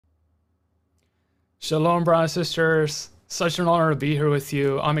Shalom, brothers and sisters. Such an honor to be here with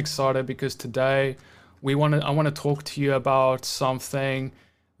you. I'm excited because today I want to talk to you about something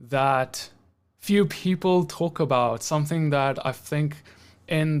that few people talk about, something that I think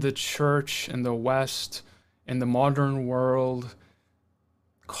in the church, in the West, in the modern world,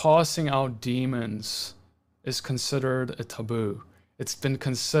 casting out demons is considered a taboo. It's been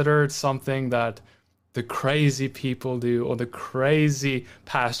considered something that the crazy people do or the crazy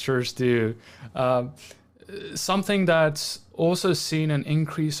pastors do. Uh, Something that's also seen an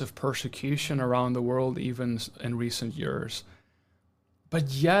increase of persecution around the world, even in recent years. But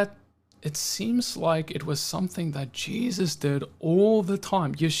yet, it seems like it was something that Jesus did all the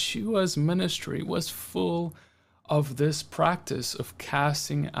time. Yeshua's ministry was full of this practice of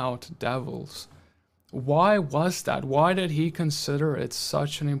casting out devils. Why was that? Why did he consider it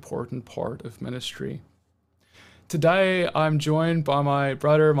such an important part of ministry? Today, I'm joined by my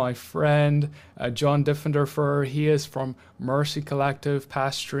brother, my friend, John Diffenderfer. He is from Mercy Collective,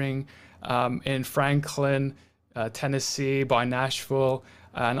 pastoring in Franklin, Tennessee, by Nashville.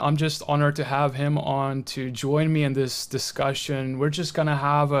 And I'm just honored to have him on to join me in this discussion. We're just going to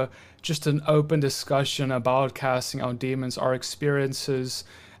have just an open discussion about casting out demons, our experiences,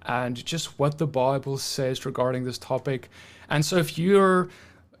 and just what the Bible says regarding this topic. And so if you're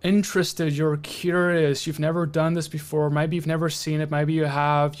interested, you're curious, you've never done this before, maybe you've never seen it, maybe you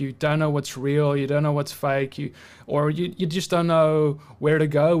have, you don't know what's real, you don't know what's fake, you just don't know where to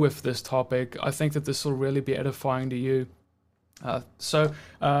go with this topic, I think that this will really be edifying to you.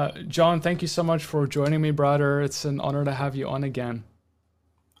 John, thank you so much for joining me, brother. It's an honor to have you on again.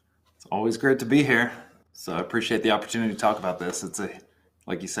 It's always great to be here. So I appreciate the opportunity to talk about this.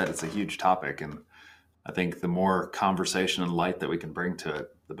 Like you said, it's a huge topic, and I think the more conversation and light that we can bring to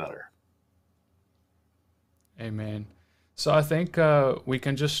it, the better. Amen. So I think we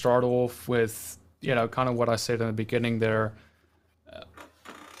can just start off with, kind of what I said in the beginning there.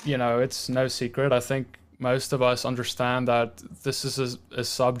 It's no secret. I think most of us understand that this is a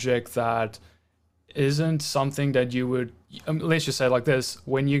subject that isn't something that you would, let's just say it like this,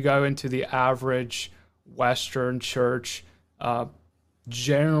 when you go into the average Western church,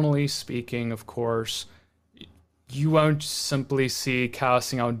 generally speaking, of course, you won't simply see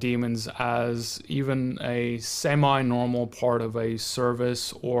casting out demons as even a semi-normal part of a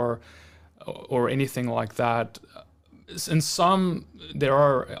service or anything like that. In some, there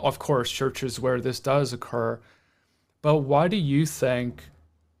are, of course, churches where this does occur, but why do you think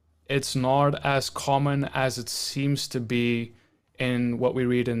it's not as common as it seems to be in what we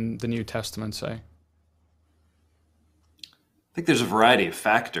read in the New Testament, say? I think there's a variety of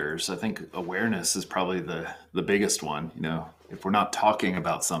factors. I think awareness is probably the biggest one. If we're not talking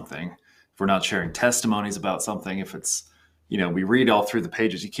about something, if we're not sharing testimonies about something, if it's, we read all through the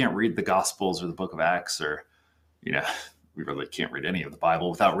pages, you can't read the Gospels or the book of Acts or, we really can't read any of the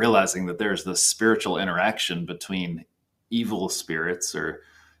Bible without realizing that there's this spiritual interaction between evil spirits or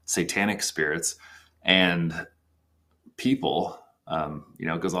satanic spirits and people.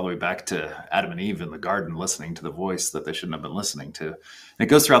 It goes all the way back to Adam and Eve in the garden, listening to the voice that they shouldn't have been listening to. And it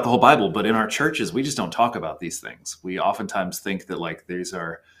goes throughout the whole Bible, but in our churches, we just don't talk about these things. We oftentimes think that these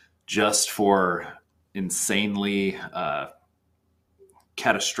are just for insanely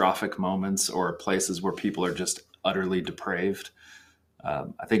catastrophic moments or places where people are just utterly depraved.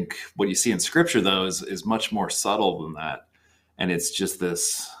 I think what you see in Scripture, though, is much more subtle than that. And it's just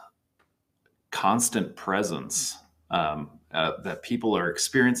this constant presence that people are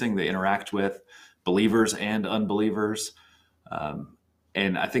experiencing, they interact with, believers and unbelievers.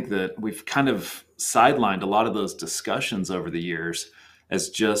 And I think that we've kind of sidelined a lot of those discussions over the years as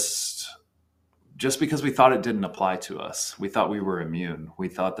just because we thought it didn't apply to us. We thought we were immune. We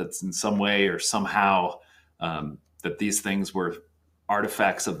thought that in some way or somehow that these things were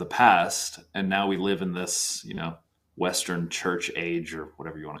artifacts of the past. And now we live in this, Western church age or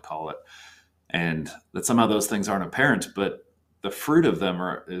whatever you want to call it. And that somehow those things aren't apparent, but the fruit of them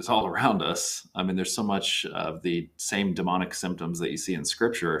is all around us. I mean, there's so much of the same demonic symptoms that you see in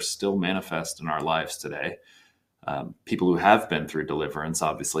Scripture are still manifest in our lives today. People who have been through deliverance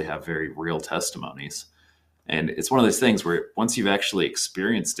obviously have very real testimonies. And it's one of those things where once you've actually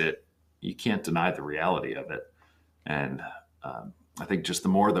experienced it, you can't deny the reality of it. And I think just the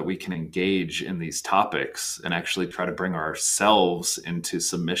more that we can engage in these topics and actually try to bring ourselves into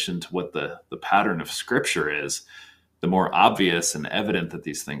submission to what the pattern of Scripture is, the more obvious and evident that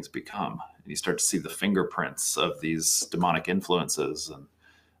these things become. And you start to see the fingerprints of these demonic influences and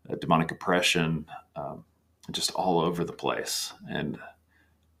demonic oppression just all over the place. And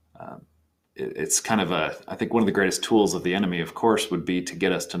it's kind of I think one of the greatest tools of the enemy, of course, would be to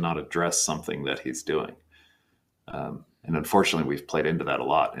get us to not address something that he's doing. And unfortunately, we've played into that a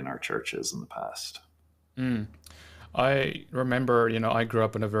lot in our churches in the past. Mm. I remember, I grew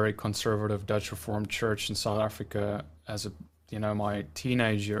up in a very conservative Dutch Reformed church in South Africa as my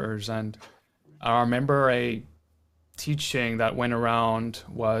teenage years, and I remember a teaching that went around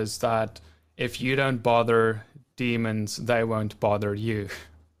was that if you don't bother demons, they won't bother you.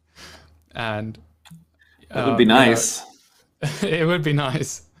 And That would be you know, nice. it would be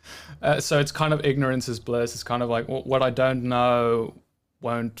nice. So it's kind of ignorance is bliss. It's kind of like what I don't know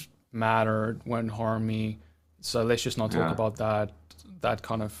won't matter, won't harm me. So let's just not talk Yeah. about that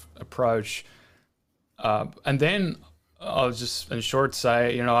kind of approach. And then I'll just in short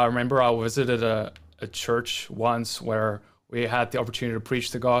say, I remember I visited a church once where we had the opportunity to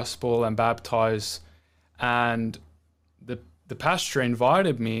preach the gospel and baptize, and the pastor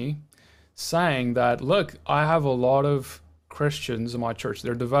invited me, saying that, look, I have a lot of Christians in my church.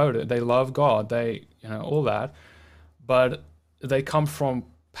 They're devoted. They love God. They, all that, but they come from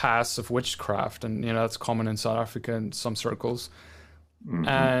paths of witchcraft, and that's common in South Africa in some circles. Hmm.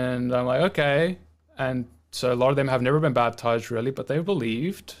 And I'm like, okay. And so a lot of them have never been baptized really, but they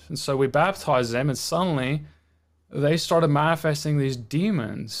believed. And so we baptized them, and suddenly they started manifesting these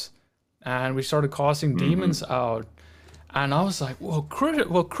demons, and we started casting Hmm. demons out. And I was like, well,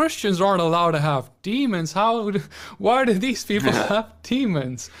 Christians aren't allowed to have demons. Why do these people Yeah. have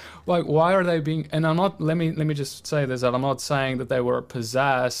demons? Like, why are they being? And I'm not. Let me just say this: that I'm not saying that they were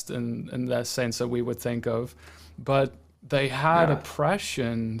possessed in that sense that we would think of, but they had Yeah.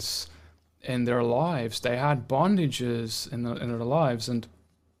 oppressions in their lives. They had bondages in their lives, and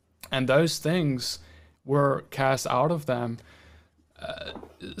those things were cast out of them.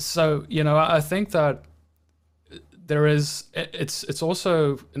 So I think that there is it's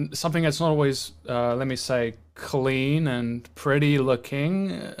also something that's not always let me say clean and pretty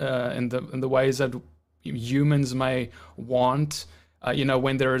looking in the ways that humans may want.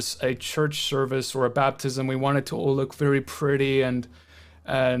 When there's a church service or a baptism, we want it to all look very pretty and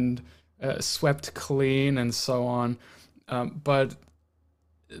swept clean and so on. But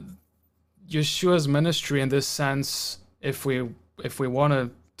Yeshua's ministry in this sense, if we want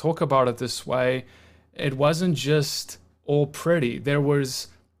to talk about it this way, it wasn't just all pretty. There was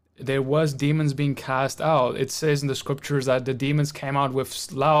demons being cast out. It says in the scriptures that the demons came out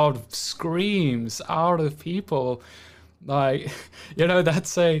with loud screams out of people. Like,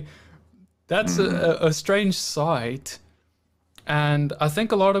 that's Hmm. a strange sight, and I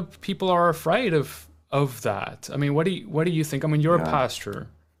think a lot of people are afraid of that. I mean, what do you think? I mean, you're a Yeah. pastor.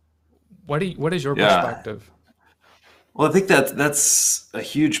 What is your Yeah. perspective? Well, I think that that's a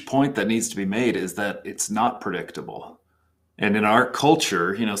huge point that needs to be made is that it's not predictable. And in our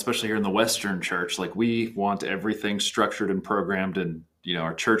culture, especially here in the Western church, like we want everything structured and programmed, and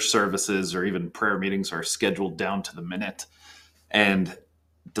our church services or even prayer meetings are scheduled down to the minute. And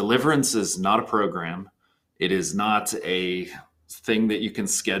deliverance is not a program. It is not a thing that you can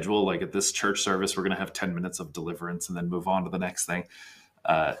schedule. Like at this church service, we're going to have 10 minutes of deliverance and then move on to the next thing.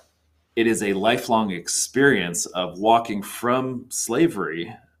 Uh, it is a lifelong experience of walking from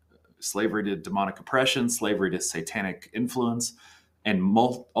slavery to demonic oppression, slavery to satanic influence, and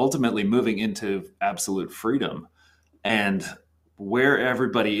ultimately moving into absolute freedom. And where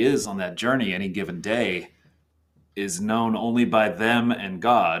everybody is on that journey any given day is known only by them and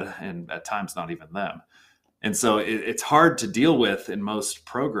God, and at times not even them. And so it's hard to deal with in most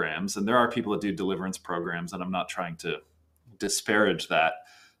programs. And there are people that do deliverance programs, and I'm not trying to disparage that.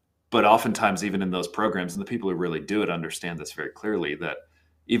 But oftentimes, even in those programs, and the people who really do it understand this very clearly, that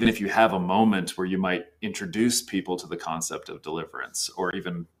even if you have a moment where you might introduce people to the concept of deliverance or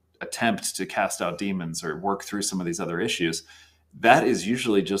even attempt to cast out demons or work through some of these other issues, that is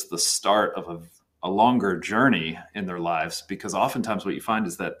usually just the start of a longer journey in their lives. Because oftentimes, what you find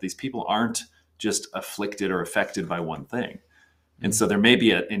is that these people aren't just afflicted or affected by one thing. And Mm, so there may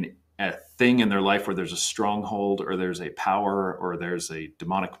be a thing in their life where there's a stronghold or there's a power or there's a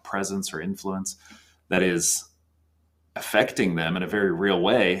demonic presence or influence that is affecting them in a very real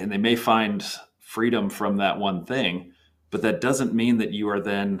way. And they may find freedom from that one thing, but that doesn't mean that you are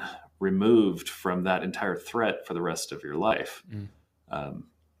then removed from that entire threat for the rest of your life. mm, Um,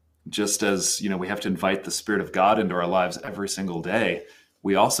 just as we have to invite the Spirit of God into our lives every single day,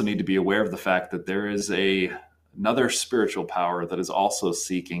 we also need to be aware of the fact that there is another spiritual power that is also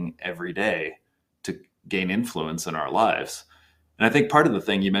seeking every day to gain influence in our lives. And I think part of the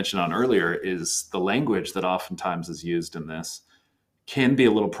thing you mentioned on earlier is the language that oftentimes is used in this can be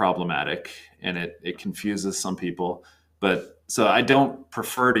a little problematic, and it confuses some people. But So I don't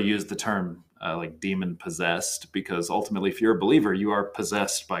prefer to use the term like demon possessed, because ultimately, if you're a believer, you are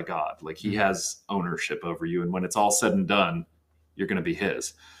possessed by God. Like he has ownership over you. And when it's all said and done, you're going to be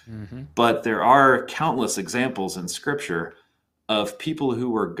his. Mm-hmm. But there are countless examples in scripture of people who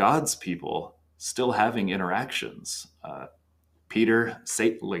were God's people still having interactions. Peter,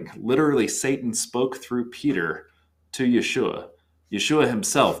 Satan, like literally, Satan spoke through Peter to Yeshua. Yeshua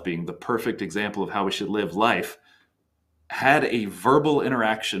himself, being the perfect example of how we should live life, had a verbal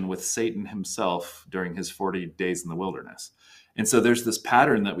interaction with Satan himself during his 40 days in the wilderness. And so there's this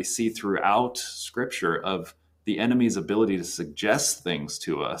pattern that we see throughout scripture of the enemy's ability to suggest things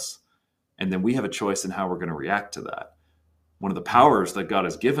to us, and then we have a choice in how we're going to react to that. One of the powers that God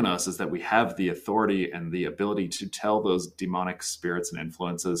has given us is that we have the authority and the ability to tell those demonic spirits and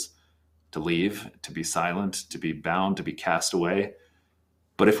influences to leave, to be silent, to be bound, to be cast away.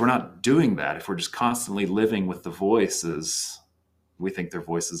 But if we're not doing that, if we're just constantly living with the voices, we think they're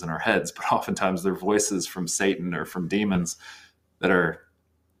voices in our heads, but oftentimes they're voices from Satan or from demons that are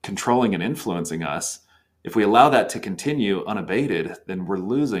controlling and influencing us. If we allow that to continue unabated, then we're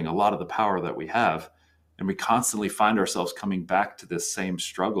losing a lot of the power that we have. And we constantly find ourselves coming back to the same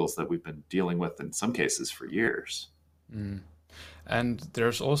struggles that we've been dealing with in some cases for years. Mm. And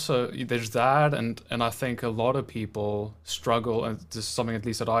there's that, and I think a lot of people struggle, and this is something at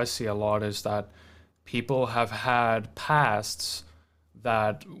least that I see a lot, is that people have had pasts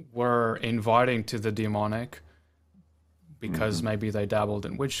that were inviting to the demonic because maybe they dabbled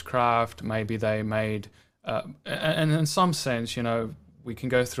in witchcraft, maybe they made, and in some sense, we can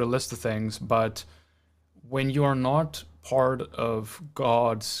go through a list of things, but when you are not part of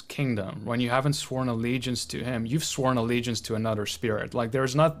God's kingdom, when you haven't sworn allegiance to him, you've sworn allegiance to another spirit. Like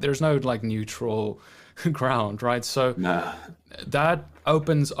there's no like neutral ground, right? So that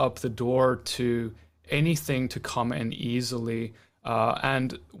opens up the door to anything to come in easily.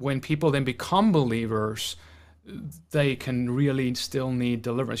 And when people then become believers, they can really still need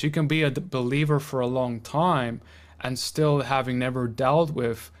deliverance. You can be a believer for a long time and still having never dealt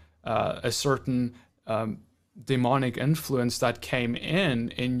with a certain demonic influence that came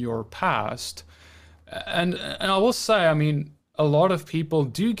in your past. And I will say, I mean, a lot of people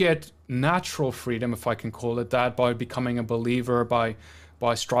do get natural freedom, if I can call it that, by becoming a believer, by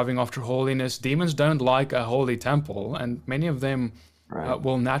striving after holiness. Demons don't like a holy temple, and many of them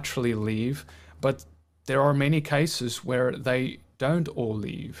will naturally leave. But there are many cases where they don't all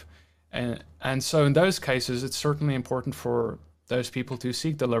leave. And so in those cases, it's certainly important for those people to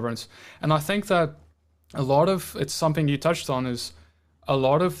seek deliverance. And I think that it's something you touched on, is a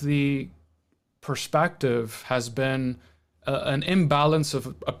lot of the perspective has been an imbalance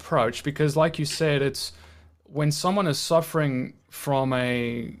of approach, because like you said, it's when someone is suffering from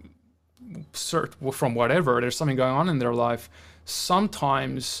whatever, there's something going on in their life,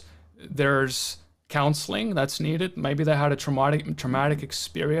 sometimes there's counseling that's needed. Maybe they had a traumatic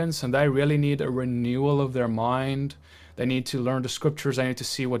experience and they really need a renewal of their mind. They need to learn the scriptures. They need to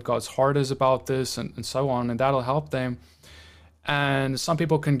see what God's heart is about this, and so on, and that'll help them. And some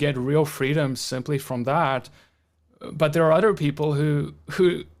people can get real freedom simply from that. But there are other people who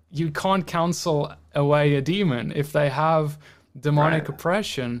you can't counsel away a demon if they have demonic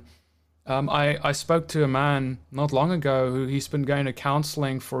oppression. I spoke to a man not long ago who he's been going to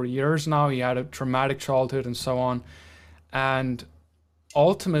counseling for years now. He had a traumatic childhood and so on. And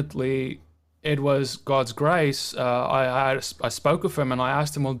ultimately, it was God's grace. I spoke with him and I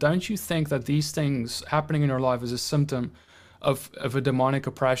asked him, well, don't you think that these things happening in your life is a symptom of a demonic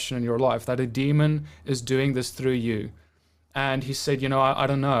oppression in your life, that a demon is doing this through you? And he said, I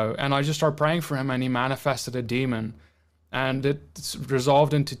don't know. And I just started praying for him, and he manifested a demon. And it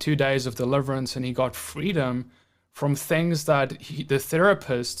resolved into 2 days of deliverance, and he got freedom from things that the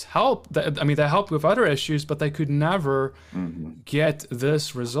therapists helped. I mean, they helped with other issues, but they could never get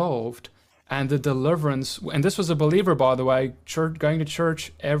this resolved. And the deliverance, and this was a believer, by the way, going to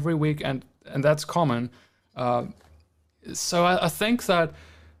church every week, and that's common. So I think that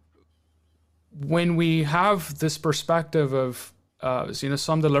when we have this perspective of,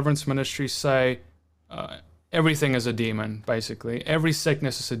 some deliverance ministries say everything is a demon, basically. Every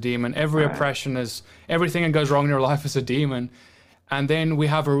sickness is a demon. Every oppression is, everything that goes wrong in your life is a demon. And then we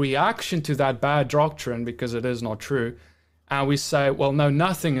have a reaction to that bad doctrine because it is not true. And we say, well, no,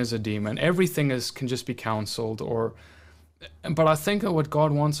 nothing is a demon. Everything can just be counseled. But I think that what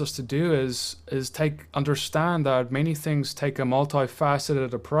God wants us to do is understand that many things take a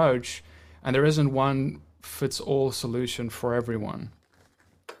multifaceted approach, and there isn't one fits all solution for everyone.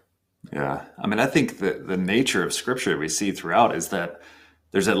 Yeah. I mean, I think that the nature of scripture we see throughout is that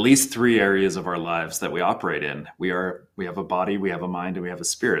there's at least three areas of our lives that we operate in. We have a body, we have a mind, and we have a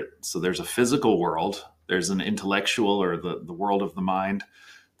spirit. So there's a physical world, there's an intellectual or the world of the mind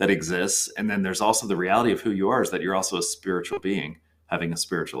that exists, and then there's also the reality of who you are, is that you're also a spiritual being having a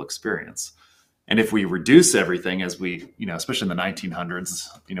spiritual experience. And if we reduce everything, as we, especially in the 1900s,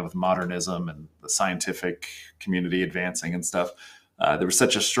 with modernism and the scientific community advancing and stuff, there was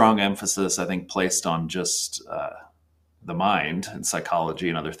such a strong emphasis, I think, placed on just the mind and psychology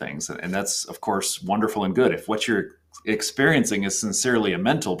and other things. And that's, of course, wonderful and good. If what you're experiencing is sincerely a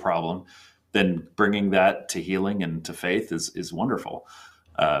mental problem, then bringing that to healing and to faith is wonderful.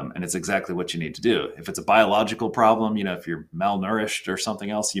 And it's exactly what you need to do. If it's a biological problem, if you're malnourished or something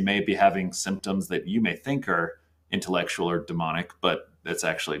else, you may be having symptoms that you may think are intellectual or demonic, but it's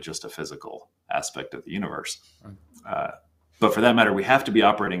actually just a physical aspect of the universe. But for that matter, we have to be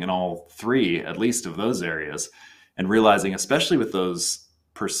operating in all three, at least, of those areas, and realizing, especially with those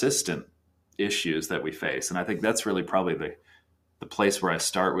persistent issues that we face. And I think that's really probably the place where I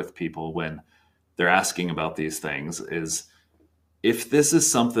start with people when they're asking about these things is, if this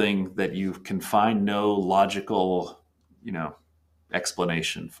is something that you can find no logical,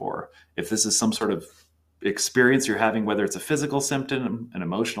 explanation for, if this is some sort of experience you're having, whether it's a physical symptom, an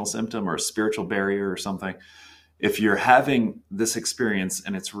emotional symptom, or a spiritual barrier or something, if you're having this experience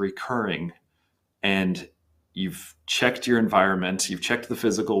and it's recurring, and you've checked your environment, you've checked the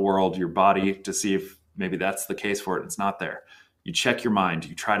physical world, your body, to see if maybe that's the case for it, it's not there. You check your mind,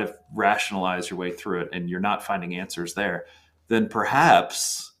 you try to rationalize your way through it, and you're not finding answers there, then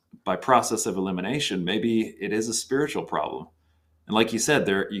perhaps by process of elimination, maybe it is a spiritual problem. And like you said,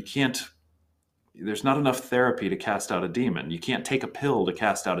 there's not enough therapy to cast out a demon. You can't take a pill to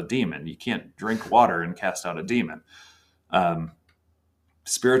cast out a demon. You can't drink water and cast out a demon.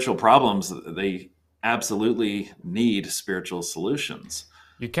 Spiritual problems, they absolutely need spiritual solutions.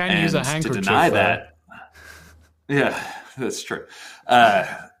 You can use a handkerchief to deny for that. Yeah, that's true.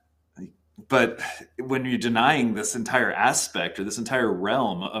 But when you're denying this entire aspect or this entire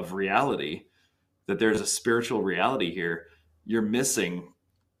realm of reality, that there's a spiritual reality here, you're missing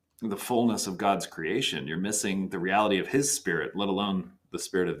the fullness of God's creation. You're missing the reality of his spirit, let alone the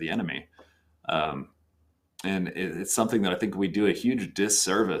spirit of the enemy. And it's something that I think we do a huge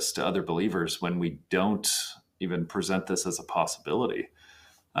disservice to other believers when we don't even present this as a possibility.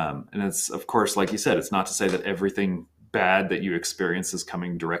 And it's, of course, like you said, it's not to say that everything bad that you experience is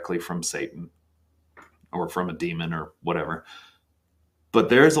coming directly from Satan or from a demon or whatever. But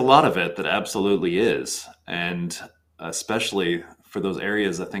there's a lot of it that absolutely is. And especially for those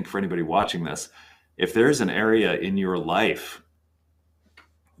areas, I think for anybody watching this, if there's an area in your life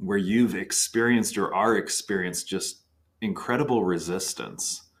where you've experienced or are experienced just incredible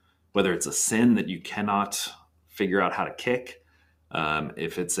resistance, whether it's a sin that you cannot figure out how to kick,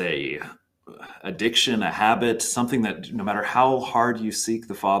 if it's a addiction, a habit, something that no matter how hard you seek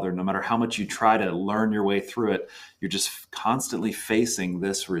the Father, no matter how much you try to learn your way through it, you're just constantly facing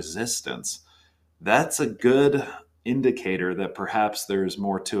this resistance. That's a good indicator that perhaps there's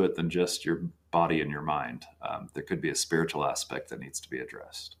more to it than just your body and your mind. There could be a spiritual aspect that needs to be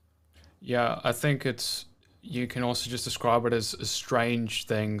addressed. Yeah, I think you can also just describe it as strange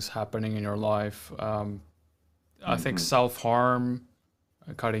things happening in your life. I think self-harm,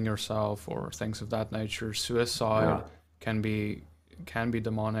 cutting yourself, or things of that nature, suicide can be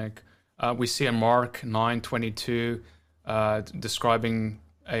demonic. We see in Mark 9:22 describing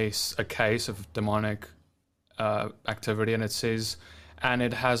a case of demonic activity, and it says, "And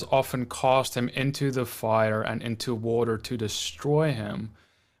it has often cast him into the fire and into water to destroy him.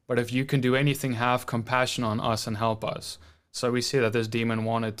 But if you can do anything, have compassion on us and help us." So we see that this demon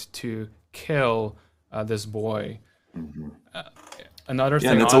wanted to kill this boy. Another thing,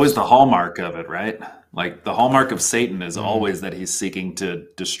 and that's always the hallmark of it, right? Like the hallmark of Satan is always that he's seeking to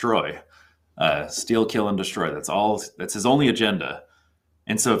destroy, steal, kill, and destroy. That's his only agenda.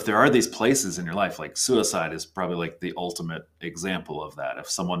 And so if there are these places in your life, like suicide is probably like the ultimate example of that, of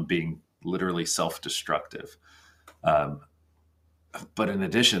someone being literally self-destructive. But in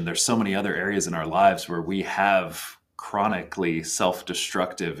addition, there's so many other areas in our lives where we have chronically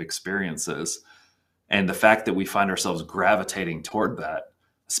self-destructive experiences. And the fact that we find ourselves gravitating toward that,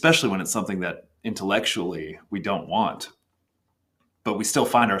 especially when it's something that intellectually we don't want, but we still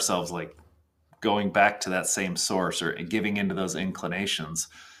find ourselves like going back to that same source or giving into those inclinations,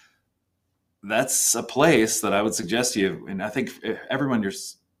 that's a place that I would suggest to you. And I think everyone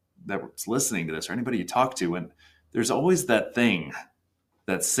that's listening to this, or anybody you talk to, when there's always that thing,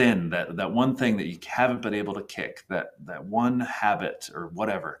 that sin, that one thing that you haven't been able to kick, that one habit or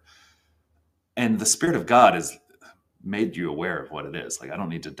whatever. And the Spirit of God is made you aware of what it is. Like, I don't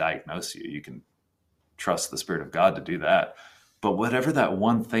need to diagnose you. You can trust the Spirit of God to do that. But whatever that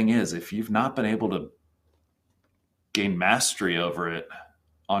one thing is, if you've not been able to gain mastery over it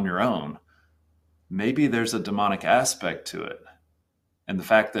on your own, maybe there's a demonic aspect to it. And the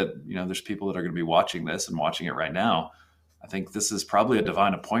fact that, there's people that are going to be watching this and watching it right now, I think this is probably a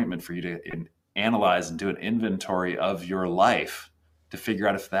divine appointment for you to analyze and do an inventory of your life to figure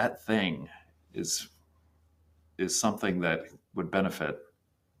out if that thing is something that would benefit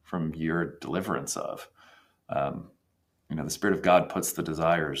from your deliverance of. The Spirit of God puts the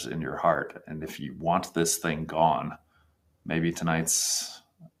desires in your heart. And if you want this thing gone, maybe tonight's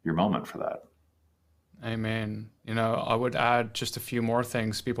your moment for that. Amen. I would add just a few more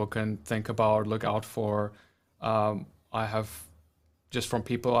things people can think about, look out for. I have, just from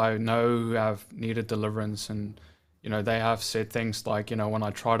people I know who have needed deliverance, and, they have said things like, when I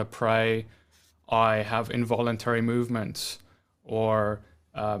try to pray, I have involuntary movements, or,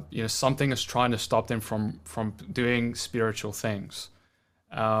 something is trying to stop them from doing spiritual things.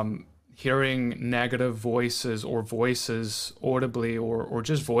 Hearing negative voices or voices audibly, or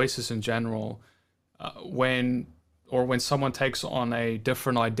just voices in general, when someone takes on a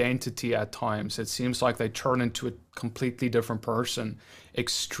different identity at times, it seems like they turn into a completely different person.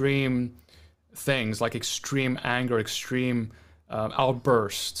 Extreme things like extreme anger, extreme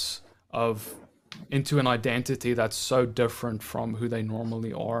outbursts into an identity that's so different from who they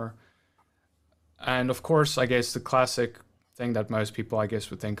normally are. And of course, I guess the classic thing that most people, I guess,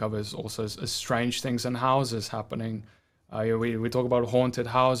 would think of is also is strange things in houses happening. We talk about haunted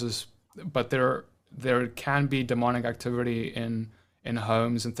houses, but there can be demonic activity in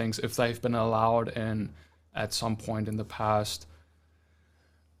homes and things if they've been allowed in at some point in the past.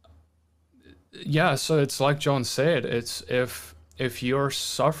 Yeah, so it's like John said, it's if you're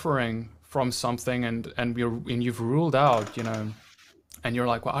suffering from something and you've ruled out, and you're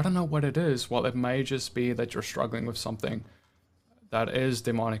like, well, I don't know what it is. Well, it may just be that you're struggling with something that is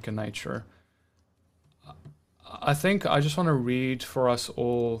demonic in nature. I think I just want to read for us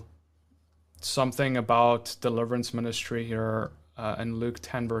all something about deliverance ministry here in Luke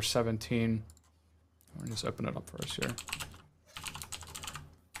 10 verse 17. Let me just open it up for us here.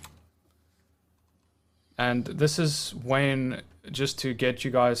 And this is when, just to get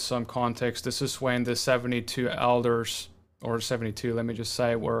you guys some context, this is when the 72 elders, or 72, let me just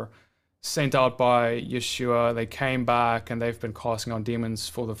say, were sent out by Yeshua. They came back and they've been casting out demons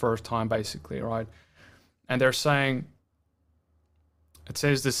for the first time, basically, right? And they're saying, it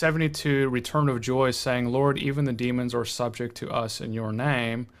says, the 72 returned of joy, saying, Lord, even the demons are subject to us in your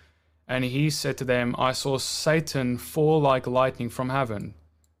name. And he said to them, I saw Satan fall like lightning from heaven.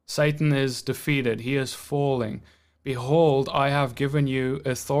 Satan is defeated. He is falling. Behold, I have given you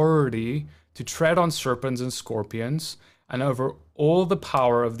authority to tread on serpents and scorpions, and over all the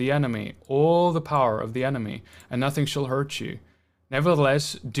power of the enemy, and nothing shall hurt you.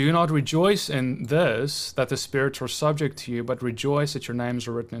 Nevertheless, do not rejoice in this, that the spirits are subject to you, but rejoice that your names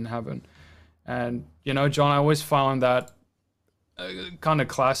are written in heaven. And, John, I always found that kind of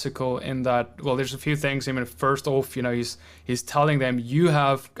classical in that, well, there's a few things. I mean, first off, he's telling them,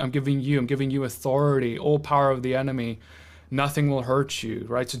 I'm giving you authority, all power of the enemy, nothing will hurt you,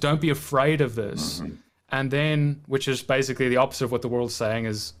 right? So don't be afraid of this. Mm-hmm. And then, which is basically the opposite of what the world's saying,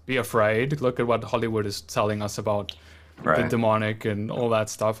 is be afraid. Look at what Hollywood is telling us about the demonic and all that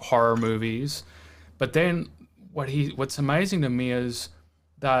stuff, horror movies. But then what's amazing to me is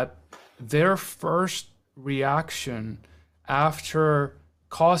that their first reaction after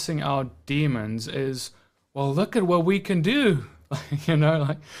casting out demons is, well, look at what we can do.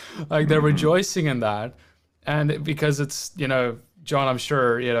 Like they're rejoicing in that. And because it's, John, I'm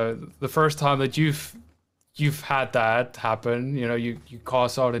sure, the first time that you've had that happen, you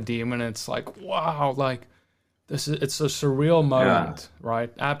cast out a demon, it's like, wow, like it's a surreal moment,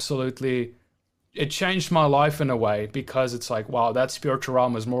 right? Absolutely. It changed my life in a way, because it's like, wow, that spiritual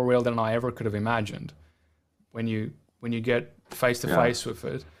realm is more real than I ever could have imagined when you get face to face with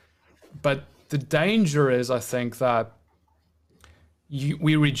it. But the danger is, I think, that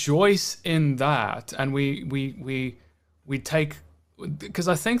we rejoice in that, and we take, because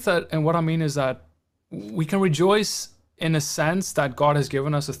I think that, and what I mean is that we can rejoice in a sense that God has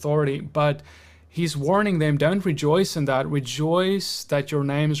given us authority, but he's warning them, don't rejoice in that. Rejoice that your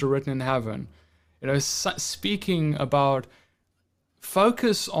names are written in heaven. Speaking about,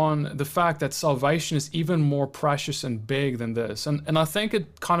 focus on the fact that salvation is even more precious and big than this. And I think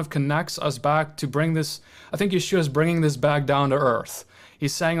it kind of connects us back to bring this, I think Yeshua is bringing this back down to earth.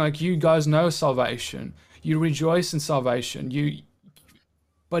 He's saying, like, you guys know salvation. You rejoice in salvation.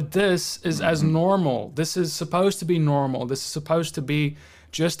 But this is as normal. This is supposed to be normal. This is supposed to be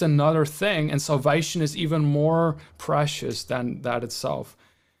just another thing. And salvation is even more precious than that itself.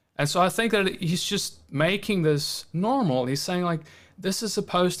 And so I think that he's just making this normal. He's saying, like, this is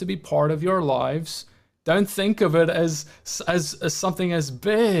supposed to be part of your lives. Don't think of it as something as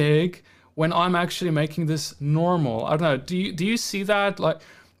big when I'm actually making this normal. I don't know. Do you see that? Like,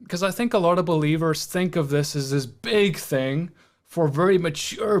 because I think a lot of believers think of this as this big thing for very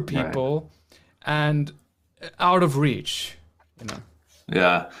mature people, right, and out of reach, you know.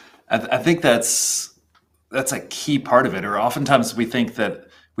 Yeah, I think that's a key part of it. Or oftentimes we think that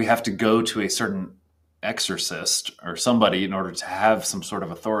we have to go to a certain exorcist or somebody in order to have some sort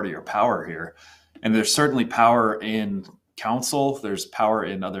of authority or power here. And there's certainly power in counsel. There's power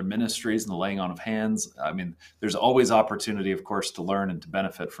in other ministries and the laying on of hands. I mean, there's always opportunity, of course, to learn and to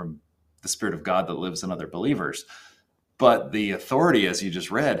benefit from the Spirit of God that lives in other believers. But the authority, as you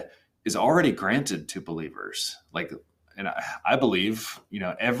just read, is already granted to believers. Like, and I believe,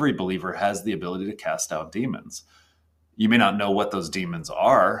 every believer has the ability to cast out demons. You may not know what those demons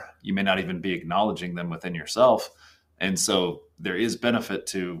are. You may not even be acknowledging them within yourself. And so there is benefit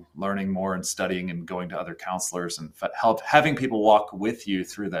to learning more and studying and going to other counselors and having people walk with you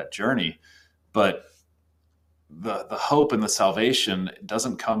through that journey. But the hope and the salvation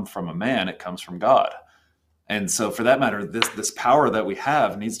doesn't come from a man, it comes from God. And so for that matter, this power that we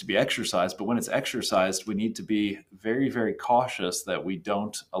have needs to be exercised. But when it's exercised, we need to be very, very cautious that we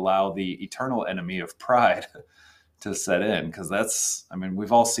don't allow the eternal enemy of pride to set in. Because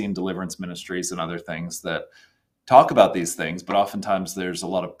we've all seen deliverance ministries and other things that talk about these things, but oftentimes there's a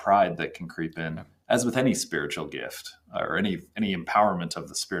lot of pride that can creep in, as with any spiritual gift or any empowerment of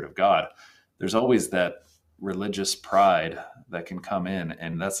the Spirit of God. There's always that religious pride that can come in.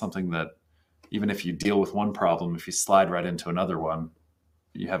 And that's something that, even if you deal with one problem, if you slide right into another one,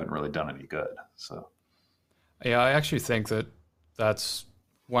 you haven't really done any good. So, yeah, I actually think that that's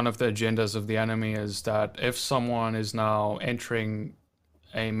one of the agendas of the enemy, is that if someone is now entering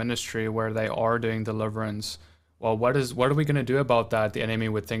a ministry where they are doing deliverance, well, what are we going to do about that? The enemy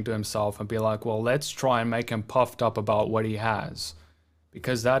would think to himself and be like, well, let's try and make him puffed up about what he has,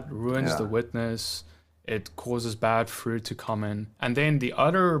 because that ruins the witness. It causes bad fruit to come in. And then the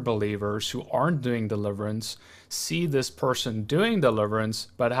other believers who aren't doing deliverance see this person doing deliverance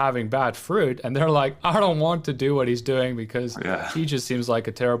but having bad fruit, and they're like, I don't want to do what he's doing because he just seems like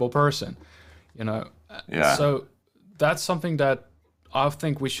a terrible person. So that's something that I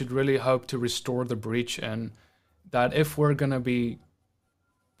think we should really hope to restore the breach in, that if we're going to be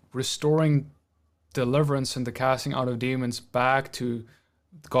restoring deliverance and the casting out of demons back to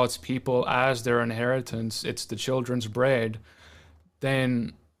God's people as their inheritance, it's the children's bread,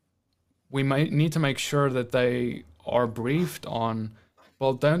 then we might need to make sure that they are briefed on,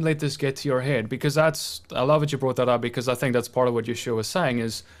 well, don't let this get to your head. Because I love that you brought that up, because I think that's part of what Yeshua was saying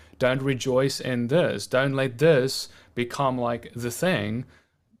is, don't rejoice in this. Don't let this become like the thing.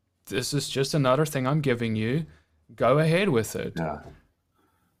 This is just another thing I'm giving you. Go ahead with it.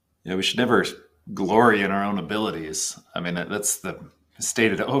 Yeah, we should never glory in our own abilities. I mean, that's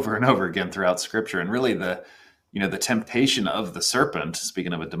stated over and over again throughout Scripture. And really the temptation of the serpent,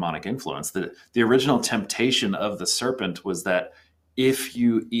 speaking of a demonic influence, the original temptation of the serpent was that if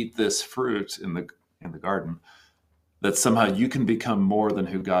you eat this fruit in the garden, that somehow you can become more than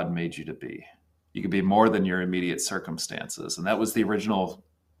who God made you to be. You can be more than your immediate circumstances. And that was the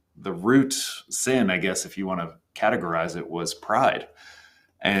root sin, I guess, if you want to categorize it, was pride.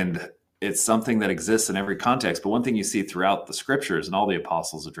 And it's something that exists in every context. But one thing you see throughout the Scriptures, and all the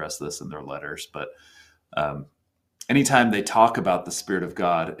apostles address this in their letters, but anytime they talk about the Spirit of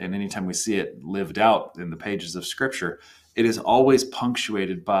God, and anytime we see it lived out in the pages of Scripture, it is always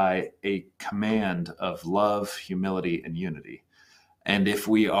punctuated by a command of love, humility, and unity. And if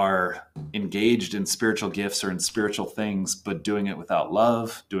we are engaged in spiritual gifts or in spiritual things, but doing it without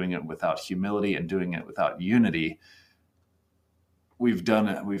love, doing it without humility, and doing it without unity, we've done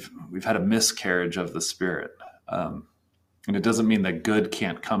it. We've had a miscarriage of the Spirit. And it doesn't mean that good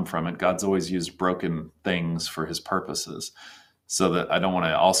can't come from it. God's always used broken things for his purposes. So that I don't want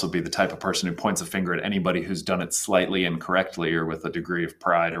to also be the type of person who points a finger at anybody who's done it slightly incorrectly or with a degree of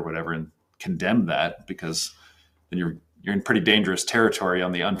pride or whatever and condemn that, because then you're in pretty dangerous territory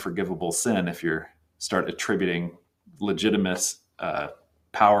on the unforgivable sin if you start attributing legitimate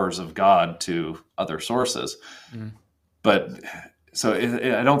powers of God to other sources. But so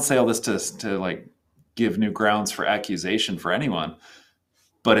I don't say all this to like give new grounds for accusation for anyone,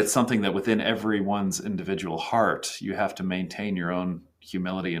 but it's something that within everyone's individual heart, you have to maintain your own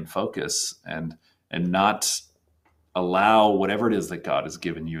humility and focus and not allow whatever it is that God has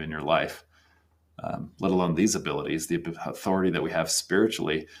given you in your life, let alone these abilities, the authority that we have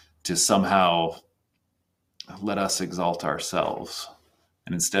spiritually, to somehow let us exalt ourselves.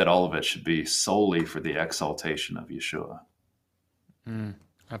 And instead, all of it should be solely for the exaltation of Yeshua. Mm,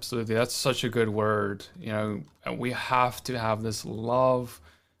 absolutely. That's such a good word. And we have to have this love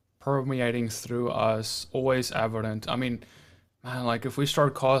permeating through us, always evident. I mean, man, like if we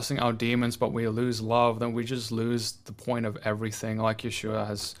start casting out demons but we lose love, then we just lose the point of everything, like Yeshua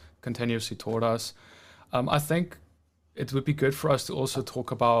has continuously taught us. I think it would be good for us to also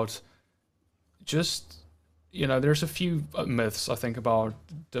talk about just, there's a few myths I think about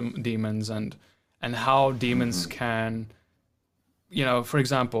demons and how demons can, for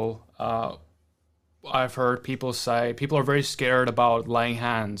example, I've heard people say people are very scared about laying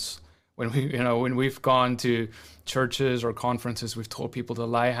hands. When we've gone to churches or conferences, we've told people to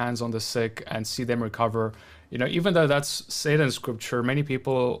lay hands on the sick and see them recover. Even though that's said in scripture, many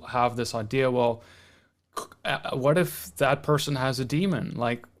people have this idea, well, what if that person has a demon?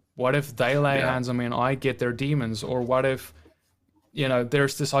 Like, what if they lay hands on me and I get their demons? Or what if,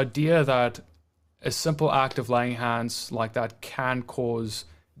 there's this idea that a simple act of laying hands like that can cause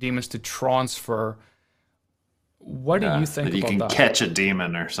demons to transfer. What do you think that you about can that? catch a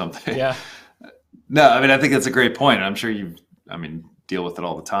demon or something? Yeah. No, I mean, I think that's a great point. I'm sure deal with it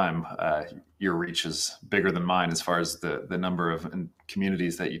all the time. Your reach is bigger than mine as far as the number of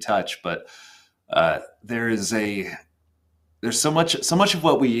communities that you touch, but there's so much of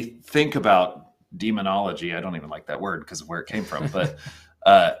what we think about demonology. I don't even like that word because of where it came from, but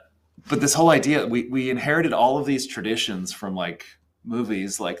this whole idea, we inherited all of these traditions from like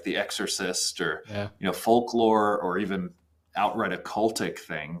movies like The Exorcist or folklore or even outright occultic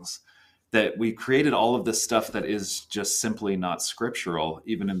things, that we created all of this stuff that is just simply not scriptural,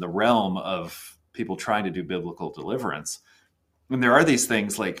 even in the realm of people trying to do biblical deliverance. And there are these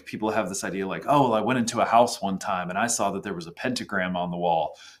things like people have this idea like, oh, well, I went into a house one time and I saw that there was a pentagram on the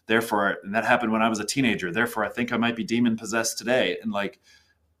wall. Therefore, and that happened when I was a teenager. Therefore, I think I might be demon possessed today. And like,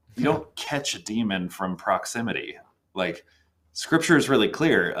 you don't catch a demon from proximity. Like, scripture is really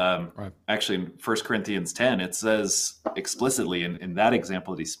clear. Right. Actually, in 1 Corinthians 10, it says explicitly in that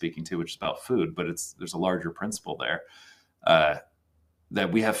example that he's speaking to, which is about food, but there's a larger principle there,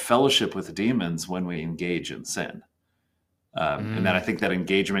 that we have fellowship with demons when we engage in sin. And then I think that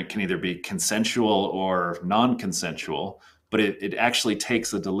engagement can either be consensual or non-consensual, but it actually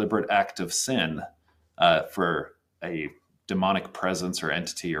takes a deliberate act of sin for a demonic presence or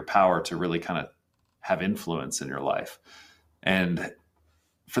entity or power to really kind of have influence in your life. And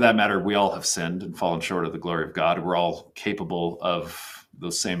for that matter, we all have sinned and fallen short of the glory of God. We're all capable of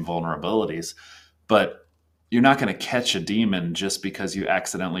those same vulnerabilities, but you're not going to catch a demon just because you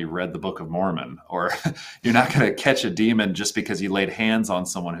accidentally read the Book of Mormon, or you're not going to catch a demon just because you laid hands on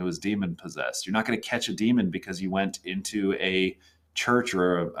someone who was demon possessed. You're not going to catch a demon because you went into a church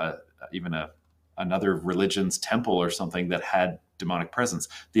or even another religion's temple or something that had demonic presence.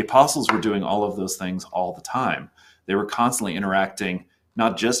 The apostles were doing all of those things all the time. They were constantly interacting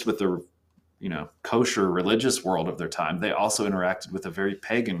not just with the kosher religious world of their time. They also interacted with a very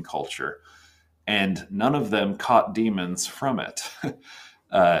pagan culture, and none of them caught demons from it.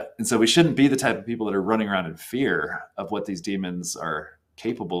 And so we shouldn't be the type of people that are running around in fear of what these demons are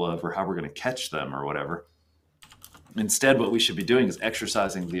capable of or how we're going to catch them or whatever. Instead, what we should be doing is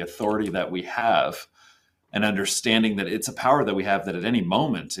exercising the authority that we have and understanding that it's a power that we have, that at any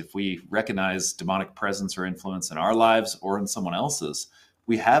moment, if we recognize demonic presence or influence in our lives or in someone else's,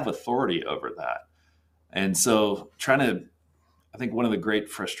 we have authority over that. And so I think one of the great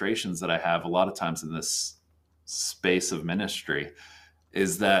frustrations that I have a lot of times in this space of ministry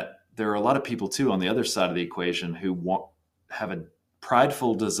is that there are a lot of people too on the other side of the equation who have a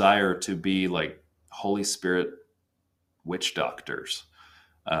prideful desire to be like Holy Spirit witch doctors.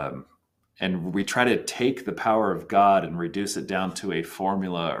 And we try to take the power of God and reduce it down to a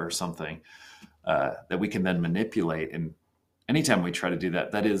formula or something that we can then manipulate. And anytime we try to do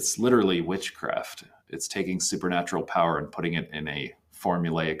that, that is literally witchcraft. It's taking supernatural power and putting it in a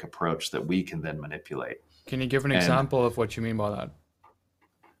formulaic approach that we can then manipulate. Can you give an example of what you mean by that?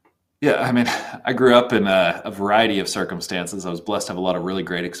 Yeah, I mean, I grew up in a variety of circumstances. I was blessed to have a lot of really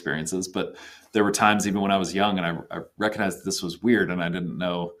great experiences, but there were times even when I was young and I recognized this was weird and I didn't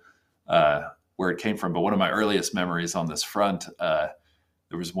know where it came from. But one of my earliest memories on this front, there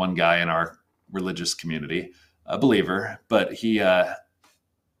was one guy in our religious community, a believer, but I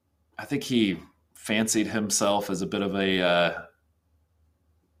think he fancied himself as a bit of a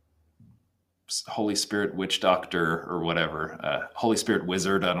Holy Spirit witch doctor or whatever, Holy Spirit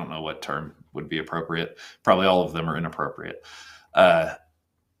wizard. I don't know what term would be appropriate. Probably all of them are inappropriate. Uh,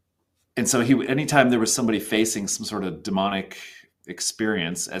 and so anytime there was somebody facing some sort of demonic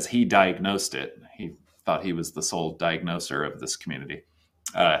experience, as he diagnosed it, he thought he was the sole diagnoser of this community.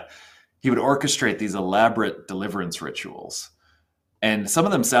 He would orchestrate these elaborate deliverance rituals, and some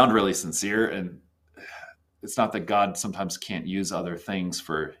of them sound really sincere. And it's not that God sometimes can't use other things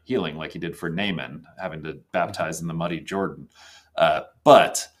for healing, like he did for Naaman, having to baptize in the muddy Jordan.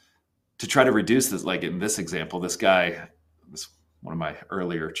 But to try to reduce this, like in this example, this guy, this one of my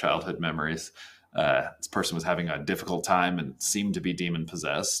earlier childhood memories, this person was having a difficult time and seemed to be demon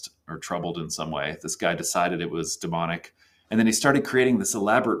possessed or troubled in some way. This guy decided it was demonic. And then he started creating this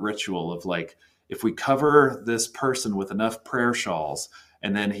elaborate ritual of like, if we cover this person with enough prayer shawls,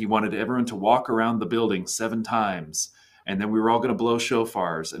 and then he wanted everyone to walk around the building 7 times, and then we were all going to blow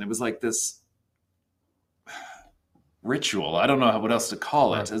shofars. And it was like this ritual. I don't know what else to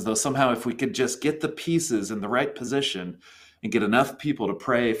call it, as though somehow if we could just get the pieces in the right position and get enough people to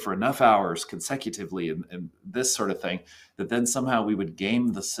pray for enough hours consecutively and this sort of thing, that then somehow we would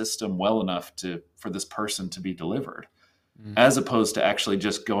game the system well enough for this person to be delivered. As opposed to actually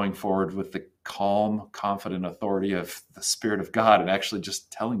just going forward with the calm, confident authority of the Spirit of God and actually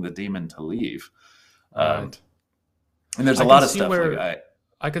just telling the demon to leave. And there's a lot of stuff.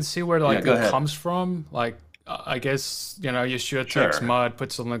 I can see where like it comes from. Like, I guess, Yeshua takes mud,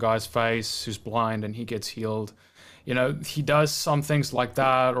 puts it on the guy's face who's blind, and he gets healed. He does some things like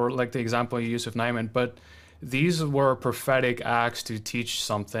that, or like the example you use of Naaman, but these were prophetic acts to teach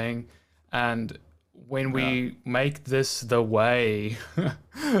something. And when we make this the way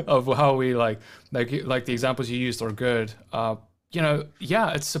of how we like the examples you used are good.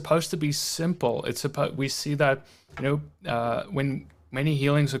 It's supposed to be simple. We see that when many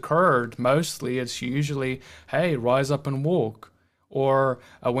healings occurred, mostly it's usually, hey, rise up and walk, or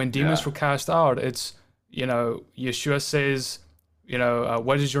when demons were cast out, it's Yeshua says,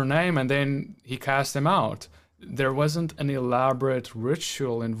 what is your name, and then he cast them out. There wasn't an elaborate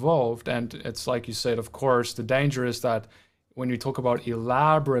ritual involved. And it's like you said, of course, the danger is that when we talk about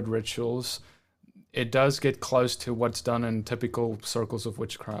elaborate rituals, it does get close to what's done in typical circles of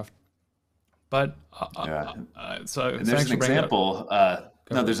witchcraft. But so there's an example.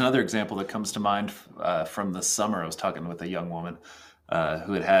 There's another example that comes to mind from the summer. I was talking with a young woman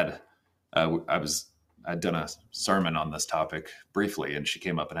who had I'd done a sermon on this topic briefly, and she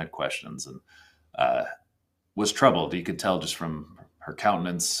came up and had questions, and was troubled. You could tell just from her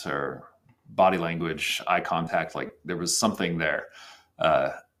countenance, her body language, eye contact, like there was something there.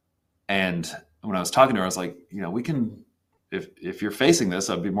 And when I was talking to her, I was like, we can, if you're facing this,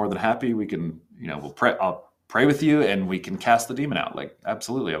 I'd be more than happy. We can, I'll pray with you and we can cast the demon out. Like,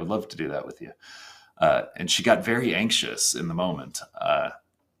 absolutely. I would love to do that with you. And she got very anxious in the moment.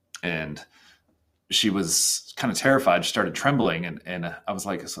 And she was kind of terrified. She started trembling, and I was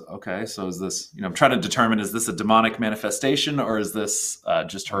like, okay, so is this, I'm trying to determine, is this a demonic manifestation, or is this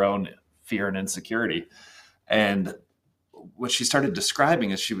just her own fear and insecurity? And what she started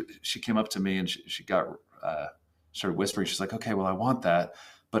describing is she came up to me and she got started whispering. She's like, okay, well, I want that,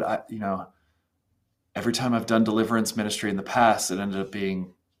 but every time I've done deliverance ministry in the past, it ended up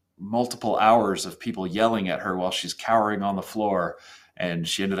being multiple hours of people yelling at her while she's cowering on the floor. And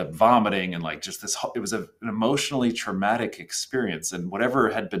she ended up vomiting, and like just this, it was an emotionally traumatic experience. And whatever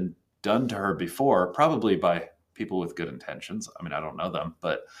had been done to her before, probably by people with good intentions. I mean, I don't know them,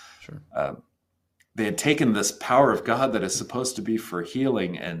 but they had taken this power of God that is supposed to be for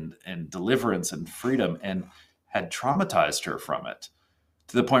healing and deliverance and freedom, and had traumatized her from it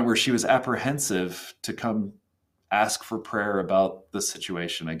to the point where she was apprehensive to come ask for prayer about the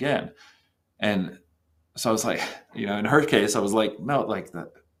situation again. And so I was like, in her case, I was like, no, like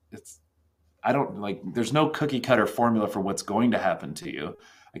that. There's no cookie cutter formula for what's going to happen to you.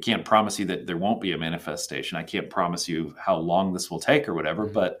 I can't promise you that there won't be a manifestation. I can't promise you how long this will take or whatever.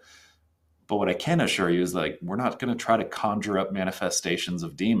 Mm-hmm. But what I can assure you is like, we're not going to try to conjure up manifestations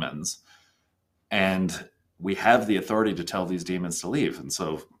of demons, and we have the authority to tell these demons to leave. And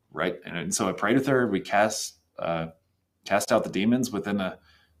so, And so I prayed with her. We cast out the demons within the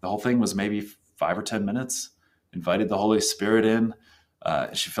whole thing was maybe 5 or 10 minutes, invited the Holy Spirit in.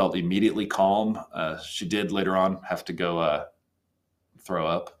 She felt immediately calm. She did later on have to go throw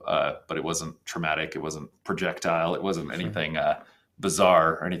up, but it wasn't traumatic. It wasn't projectile. It wasn't anything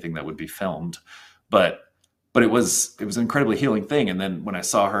bizarre or anything that would be filmed. But it was an incredibly healing thing. And then when I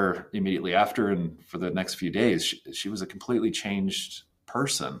saw her immediately after and for the next few days, she was a completely changed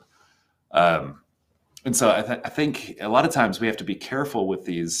person. And so I think a lot of times we have to be careful with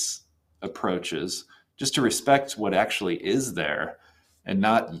these approaches, just to respect what actually is there and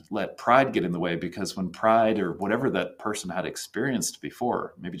not let pride get in the way. Because when pride or whatever that person had experienced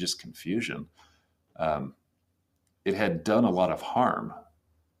before, maybe just confusion, it had done a lot of harm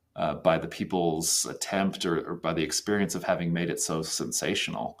by the people's attempt or by the experience of having made it so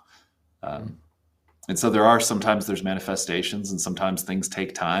sensational. And so there's manifestations, and sometimes things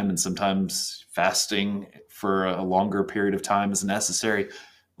take time, and sometimes fasting for a longer period of time is necessary.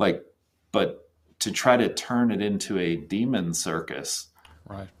 But to try to turn it into a demon circus,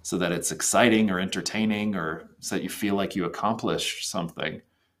 Right. so that it's exciting or entertaining or so that you feel like you accomplished something,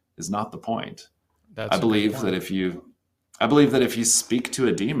 is not the point. That's I believe that if you speak to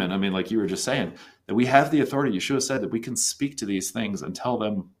a demon, I mean, like you were just saying, that we have the authority. Yeshua said that we can speak to these things and tell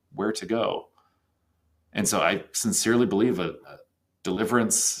them where to go. And so I sincerely believe a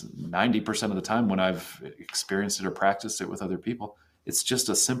deliverance 90% of the time when I've experienced it or practiced it with other people, it's just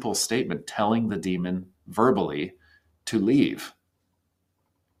a simple statement telling the demon verbally to leave.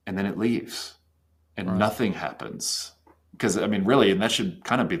 And then it leaves and Right. nothing happens. Because, I mean, really, and that should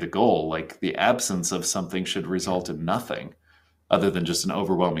kind of be the goal. Like, the absence of something should result in nothing other than just an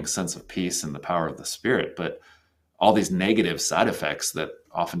overwhelming sense of peace and the power of the Spirit. But all these negative side effects that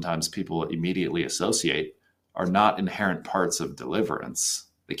oftentimes people immediately associate are not inherent parts of deliverance.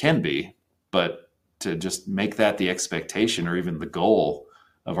 They can be, but to just make that the expectation or even the goal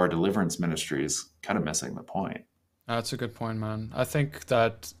of our deliverance ministry is kind of missing the point. That's a good point, man. I think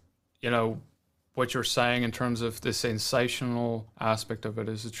that, what you're saying in terms of the sensational aspect of it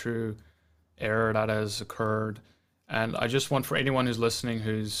is a true error that has occurred. And I just want, for anyone who's listening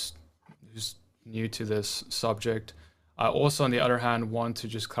who's new to this subject, I also, on the other hand, want to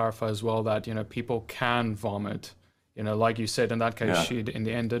just clarify as well that, people can vomit. Like you said, in that case, Yeah. she in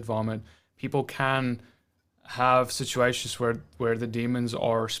the end did vomit. People can have situations where the demons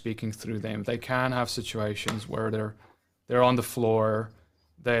are speaking through them. They can have situations where they're on the floor,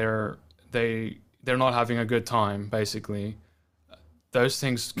 they're not having a good time, basically. Those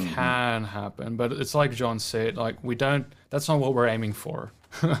things can happen, but it's like John said, like, that's not what we're aiming for.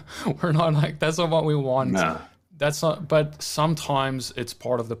 We're not like, that's not what we want. No. That's not, but sometimes it's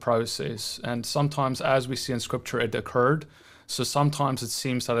part of the process. And sometimes, as we see in scripture, it occurred. So sometimes it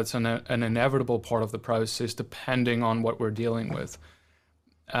seems that it's an inevitable part of the process, depending on what we're dealing with.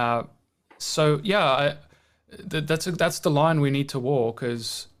 So yeah, that's the line we need to walk,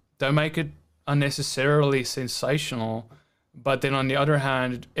 is don't make it unnecessarily sensational. But then on the other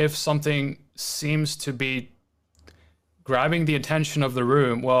hand, if something seems to be grabbing the attention of the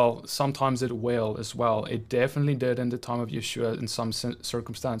room, well, sometimes it will as well. It definitely did in the time of Yeshua in some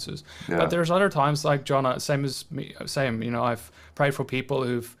circumstances. Yeah. But there's other times, like John, same as me, I've prayed for people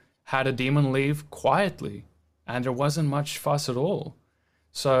who've had a demon leave quietly, and there wasn't much fuss at all.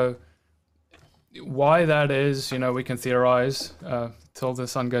 So why that is, we can theorize till the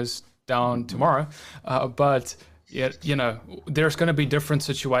sun goes down tomorrow. But there's going to be different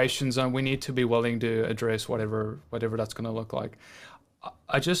situations, and we need to be willing to address whatever that's going to look like.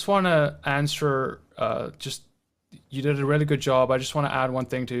 I just want to answer, you did a really good job. I just want to add one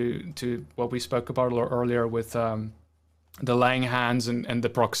thing to what we spoke about a little earlier with the laying hands and the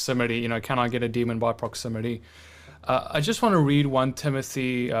proximity. Can I get a demon by proximity? I just want to read 1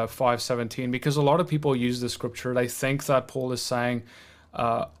 Timothy 5:17, because a lot of people use the scripture. They think that Paul is saying,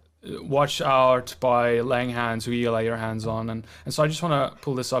 watch out by laying hands who you lay your hands on. And so I just want to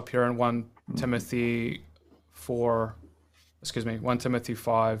pull this up here in 1 Timothy 5.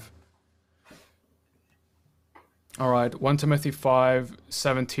 All right, 1 Timothy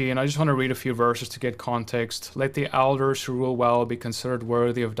 5:17. I just want to read a few verses to get context. Let the elders who rule well be considered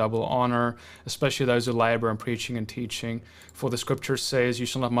worthy of double honor, especially those who labor in preaching and teaching. For the scripture says, you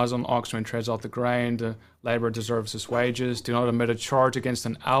shall not muzzle an ox when it treads out the grain. The laborer deserves his wages. Do not admit a charge against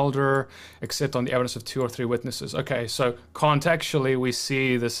an elder, except on the evidence of 2 or 3 witnesses. Okay, so contextually, we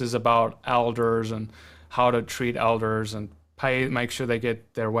see this is about elders and how to treat elders and make sure they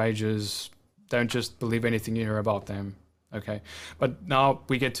get their wages. Don't just believe anything you hear about them. Okay. But now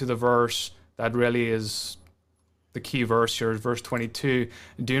we get to the verse that really is the key verse here, verse 22.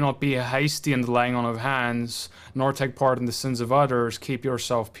 Do not be hasty in the laying on of hands, nor take part in the sins of others. Keep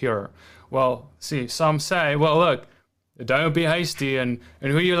yourself pure. Well, see, some say, well, look, don't be hasty and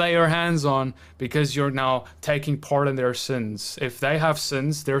who you lay your hands on, because you're now taking part in their sins. If they have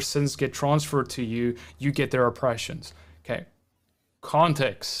sins, their sins get transferred to you. You get their oppressions. Okay.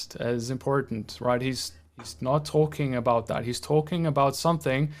 Context is important, right? He's not talking about that. He's talking about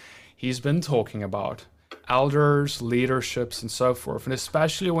something he's been talking about: elders, leaderships, and so forth. And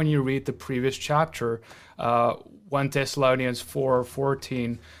especially when you read the previous chapter, 1 Thessalonians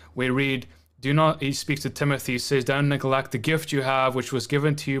 4:14, we read, do not, he speaks to Timothy, he says, don't neglect the gift you have, which was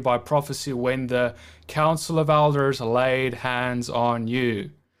given to you by prophecy when the council of elders laid hands on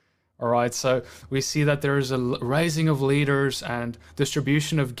you. All right, so we see that there is a raising of leaders and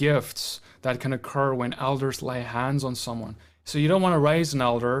distribution of gifts that can occur when elders lay hands on someone. So you don't want to raise an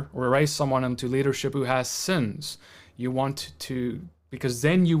elder or raise someone into leadership who has sins. You want to, because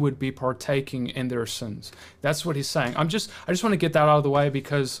then you would be partaking in their sins. That's what he's saying. I just want to get that out of the way,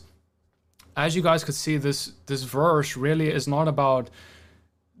 because as you guys could see, this verse really is not about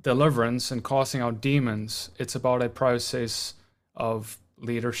deliverance and casting out demons. It's about a process of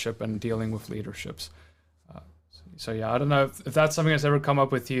leadership and dealing with leaderships. So yeah, I don't know if that's something that's ever come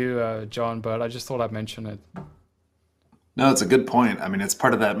up with you, John, but I just thought I'd mention it. No, it's a good point. I mean, it's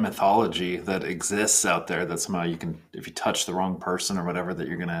part of that mythology that exists out there that somehow you can, if you touch the wrong person or whatever, that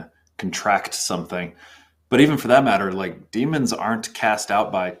you're going to contract something. But even for that matter, like, demons aren't cast out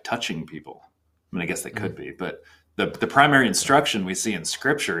by touching people. I mean, I guess they could be, but the primary instruction we see in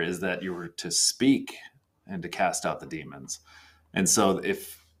Scripture is that you were to speak and to cast out the demons. And so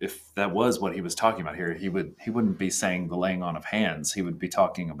if that was what he was talking about here, he wouldn't be saying the laying on of hands. He would be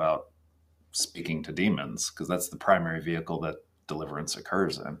talking about speaking to demons, because that's the primary vehicle that deliverance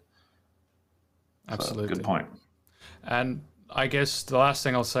occurs in. Absolutely. So, good point. And I guess the last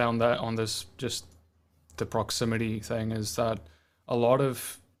thing I'll say on this, just the proximity thing, is that a lot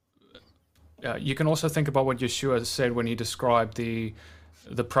of you can also think about what Yeshua said when he described the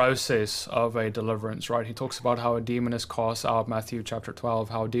process of a deliverance, right? He talks about how a demon is cast out, Matthew chapter 12,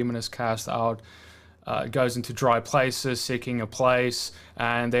 how a demon is cast out, goes into dry places seeking a place,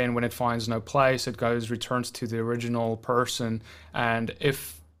 and then when it finds no place, it returns to the original person, and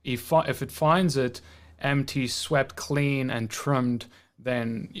if it finds it empty, swept clean, and trimmed,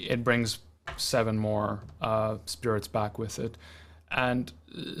 then it brings 7 more spirits back with it. And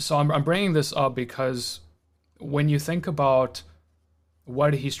so I'm bringing this up because when you think about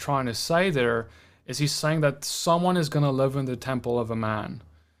what he's trying to say there, is he's saying that someone is going to live in the temple of a man.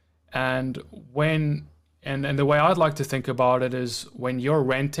 And and the way I'd like to think about it is when you're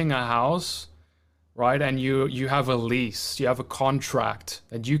renting a house, right, and you have a lease, you have a contract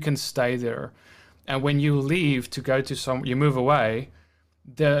that you can stay there. And when you leave to go to you move away,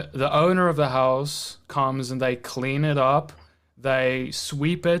 the owner of the house comes and they clean it up, they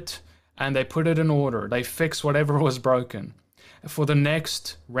sweep it, and they put it in order. They fix whatever was broken for the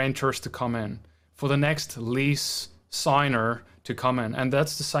next renters to come in, for the next lease signer to come in. And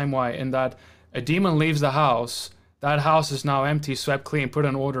that's the same way, in that a demon leaves the house, that house is now empty, swept clean, put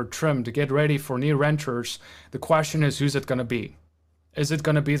in order, trimmed to get ready for new renters. The question is, who's it going to be? Is it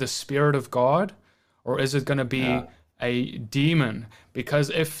going to be the Spirit of God, or is it going to be a demon? Because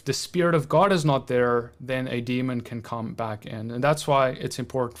if the Spirit of God is not there, then a demon can come back in. And that's why it's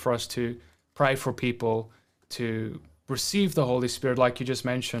important for us to pray for people to receive the Holy Spirit, like you just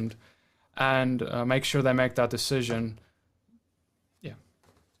mentioned, and make sure they make that decision.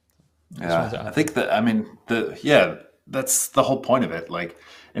 Yeah, I think that, I mean, that's the whole point of it. Like,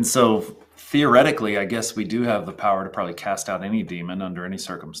 and so theoretically, I guess we do have the power to probably cast out any demon under any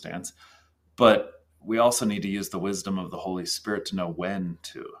circumstance, but we also need to use the wisdom of the Holy Spirit to know when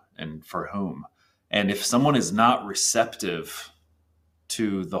to and for whom. And if someone is not receptive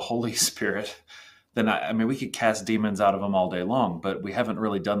to the Holy Spirit, then I mean, we could cast demons out of them all day long, but we haven't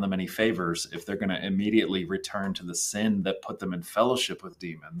really done them any favors if they're going to immediately return to the sin that put them in fellowship with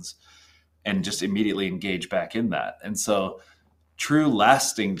demons and just immediately engage back in that. And so true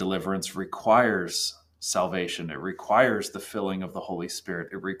lasting deliverance requires salvation. It requires the filling of the Holy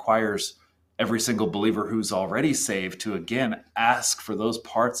Spirit. It requires every single believer who's already saved to, again, ask for those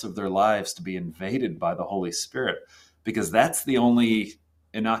parts of their lives to be invaded by the Holy Spirit, because that's the only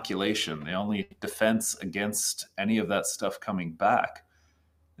inoculation, the only defense against any of that stuff coming back.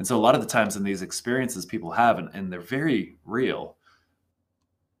 And so a lot of the times in these experiences people have, and they're very real,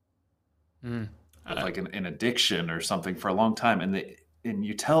 like an addiction or something for a long time, and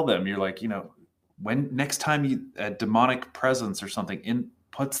you tell them, you're like, when next time a demonic presence or something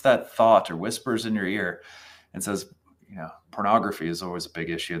puts that thought or whispers in your ear and says, pornography is always a big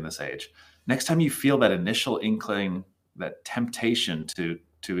issue in this age. Next time you feel that initial inkling, that temptation to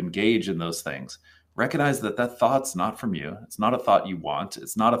engage in those things, recognize that thought's not from you. It's not a thought you want.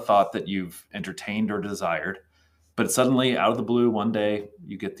 It's not a thought that you've entertained or desired, but suddenly out of the blue, one day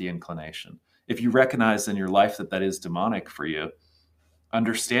you get the inclination. If you recognize in your life that is demonic for you,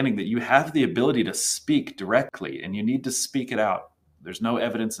 understanding that you have the ability to speak directly and you need to speak it out. There's no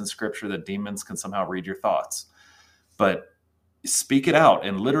evidence in Scripture that demons can somehow read your thoughts, but speak it out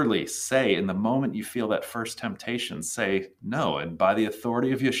and literally say, in the moment you feel that first temptation, say no. And by the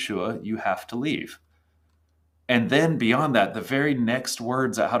authority of Yeshua, you have to leave. And then beyond that, the very next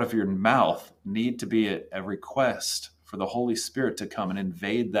words out of your mouth need to be a request for the Holy Spirit to come and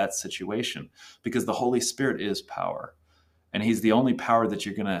invade that situation, because the Holy Spirit is power. And he's the only power that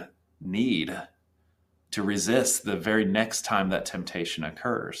you're going to need to resist the very next time that temptation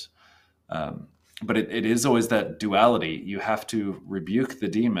occurs. But it is always that duality. You have to rebuke the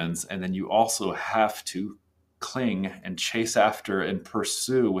demons, and then you also have to cling and chase after and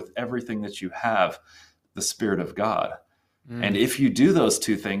pursue with everything that you have the Spirit of God. And if you do those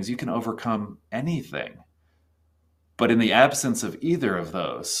two things, you can overcome anything. But in the absence of either of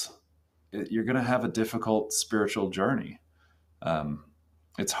those, you're going to have a difficult spiritual journey.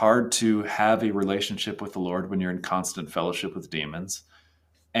 It's hard to have a relationship with the Lord when you're in constant fellowship with demons.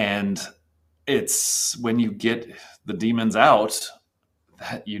 And it's when you get the demons out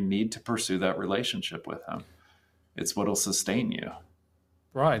that you need to pursue that relationship with him. It's what'll sustain you.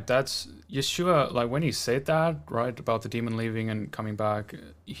 Right, that's Yeshua, like when he said that, right, about the demon leaving and coming back,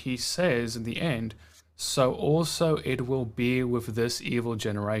 he says in the end, so also it will be with this evil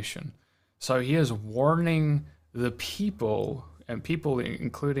generation. So he is warning the people, and people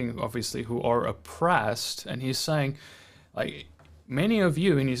including obviously who are oppressed, and he's saying, like, many of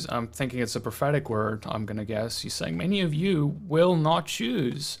you, and I'm thinking it's a prophetic word, I'm going to guess, he's saying, many of you will not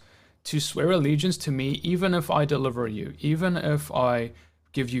choose to swear allegiance to me, even if I deliver you, even if I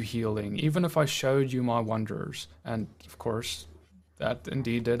give you healing, even if I showed you my wonders. And of course, that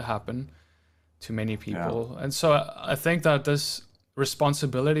indeed did happen to many people. Yeah. And so I think that this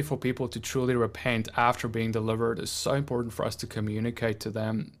responsibility for people to truly repent after being delivered is so important for us to communicate to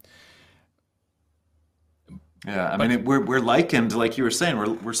them. Yeah, I mean, we're likened, like you were saying,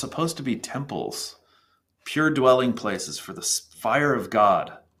 we're supposed to be temples, pure dwelling places for the fire of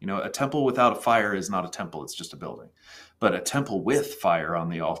God. You know, a temple without a fire is not a temple, it's just a building. But a temple with fire on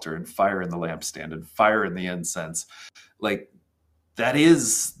the altar and fire in the lampstand and fire in the incense, like that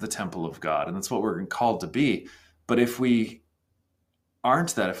is the temple of God. And that's what we're called to be. But if we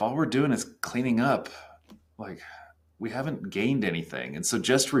aren't that, if all we're doing is cleaning up, like we haven't gained anything. And so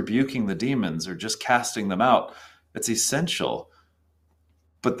just rebuking the demons or just casting them out, it's essential.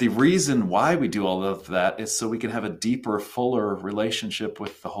 But the reason why we do all of that is so we can have a deeper, fuller relationship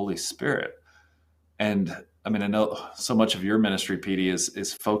with the Holy Spirit. And I mean, I know so much of your ministry, PD,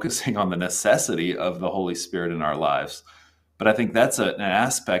 is focusing on the necessity of the Holy Spirit in our lives. But I think that's an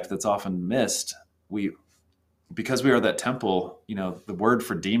aspect that's often missed. Because we are that temple, you know, the word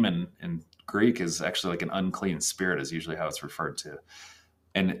for demon in Greek is actually like an unclean spirit is usually how it's referred to.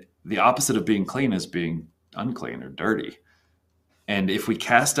 And the opposite of being clean is being unclean or dirty. And if we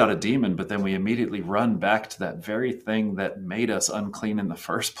cast out a demon, but then we immediately run back to that very thing that made us unclean in the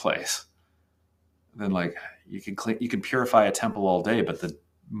first place, then like you can purify a temple all day, but the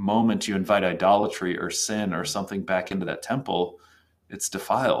moment you invite idolatry or sin or something back into that temple, it's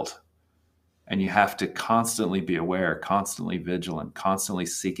defiled. And you have to constantly be aware, constantly vigilant, constantly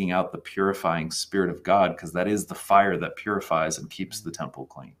seeking out the purifying Spirit of God, because that is the fire that purifies and keeps the temple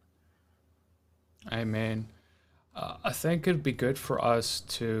clean. Amen. I think it'd be good for us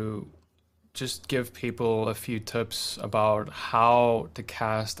to just give people a few tips about how to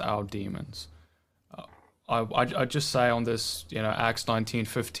cast out demons. I just say on this, Acts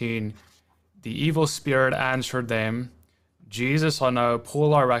 19:15, the evil spirit answered them, Jesus I know,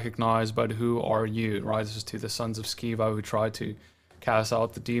 Paul I recognize, but who are you? Right, this is to the sons of Sceva who tried to cast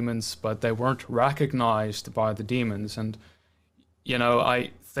out the demons, but they weren't recognized by the demons. And,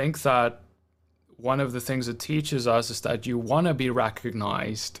 I think that one of the things it teaches us is that you want to be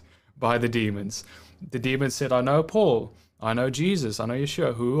recognized by the demons. The demons said, I know Paul, I know Jesus, I know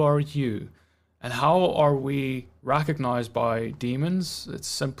Yeshua, who are you? And how are we recognized by demons? It's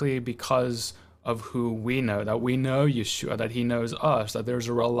simply because of who we know, that we know Yeshua, that he knows us, that there's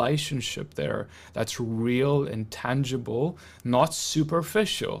a relationship there that's real and tangible, not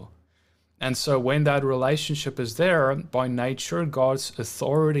superficial. And so when that relationship is there, by nature, God's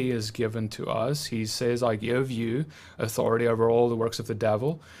authority is given to us. He says, I give you authority over all the works of the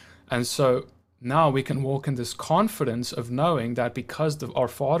devil. And so now we can walk in this confidence of knowing that because our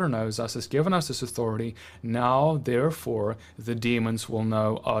Father knows us, has given us this authority, now, therefore, the demons will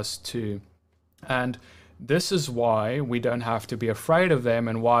know us too. And this is why we don't have to be afraid of them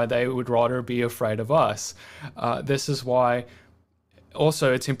and why they would rather be afraid of us. This is why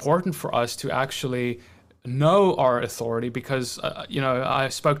also it's important for us to actually know our authority because, I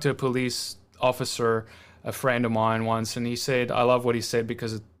spoke to a police officer, a friend of mine once, and he said, I love what he said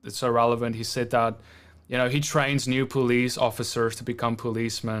because it's so relevant. He said that He trains new police officers to become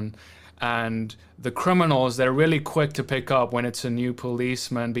policemen. And the criminals, they're really quick to pick up when it's a new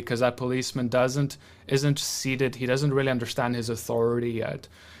policeman, because that policeman isn't seated. He doesn't really understand his authority yet.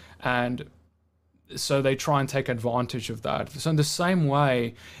 And so they try and take advantage of that. So in the same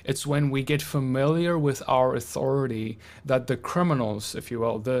way, it's when we get familiar with our authority that the criminals, if you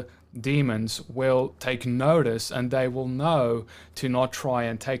will, the demons, will take notice, and they will know to not try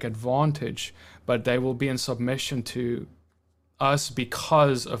and take advantage, but they will be in submission to us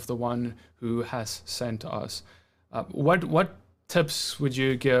because of the one who has sent us. What tips would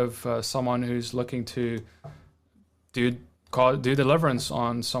you give someone who's looking to do deliverance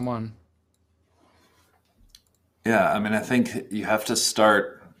on someone? Yeah, I mean, I think you have to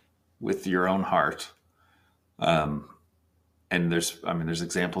start with your own heart. And there's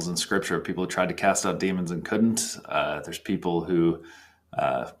examples in scripture of people who tried to cast out demons and couldn't. There's people who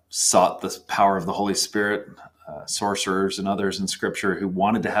sought the power of the Holy Spirit, sorcerers and others in scripture who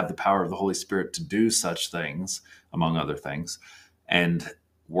wanted to have the power of the Holy Spirit to do such things, among other things, and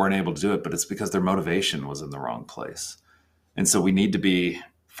weren't able to do it, but it's because their motivation was in the wrong place. And so we need to be,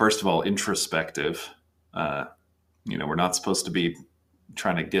 first of all, introspective. We're not supposed to be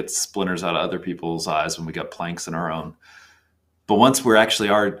trying to get splinters out of other people's eyes when we got planks in our own. But once we actually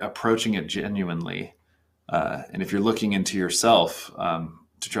are approaching it genuinely, and if you're looking into yourself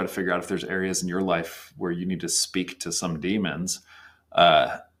to try to figure out if there's areas in your life where you need to speak to some demons,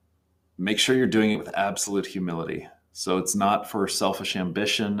 make sure you're doing it with absolute humility. So it's not for selfish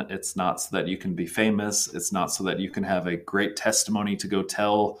ambition. It's not so that you can be famous. It's not so that you can have a great testimony to go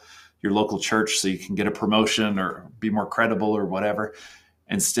tell your local church so you can get a promotion or be more credible or whatever.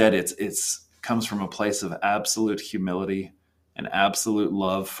 Instead, it's comes from a place of absolute humility and absolute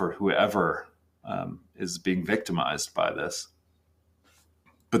love for whoever is being victimized by this.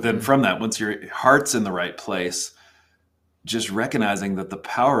 But then from that, once your heart's in the right place, just recognizing that the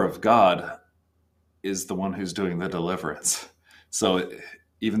power of God is the one who's doing the deliverance. So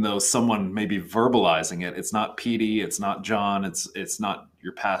even though someone may be verbalizing it, it's not Petey, it's not John, it's not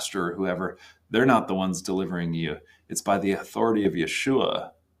your pastor or whoever. They're not the ones delivering you. It's by the authority of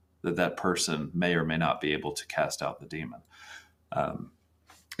Yeshua that person may or may not be able to cast out the demon.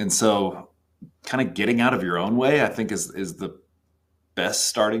 And so kind of getting out of your own way, I think, is the best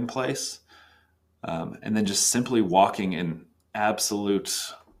starting place. And then just simply walking in absolute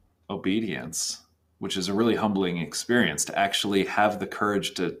obedience, which is a really humbling experience, to actually have the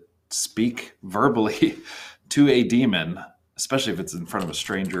courage to speak verbally to a demon, especially if it's in front of a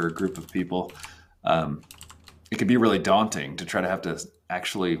stranger or a group of people. It can be really daunting to try to have to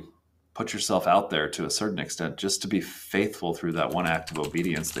actually put yourself out there to a certain extent, just to be faithful through that one act of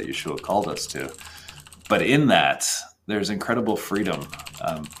obedience that Yeshua called us to. But in that, there's incredible freedom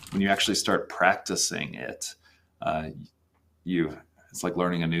when you actually start practicing it. It's like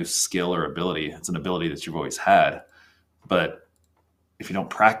learning a new skill or ability. It's an ability that you've always had, but if you don't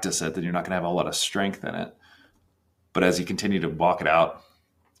practice it, then you're not going to have a lot of strength in it. But as you continue to walk it out,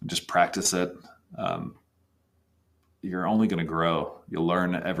 just practice it, you're only going to grow. You'll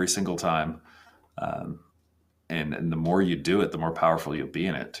learn every single time. And the more you do it, the more powerful you'll be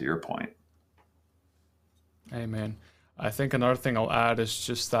in it, to your point. Amen. I think another thing I'll add is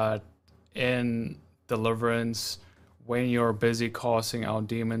just that in deliverance, when you're busy casting out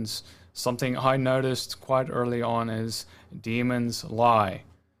demons, something I noticed quite early on is demons lie.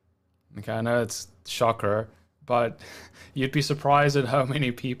 Okay, I know it's a shocker, but you'd be surprised at how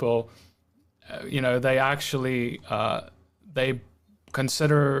many people, they actually, they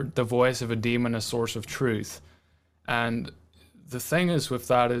consider the voice of a demon a source of truth. And the thing is with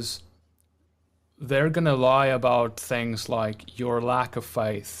that is, they're going to lie about things like your lack of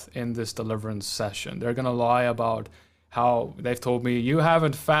faith in this deliverance session. They're going to lie about how they've told me, you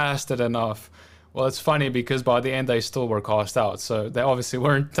haven't fasted enough. Well, it's funny because by the end they still were cast out. So they obviously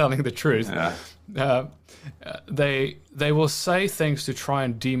weren't telling the truth. Yeah. They will say things to try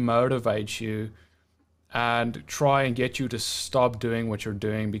and demotivate you and try and get you to stop doing what you're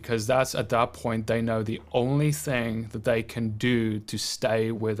doing, because that's, at that point, they know the only thing that they can do to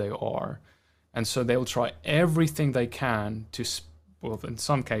stay where they are. And so they'll try everything they can to, well, in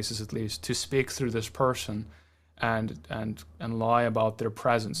some cases at least, to speak through this person and lie about their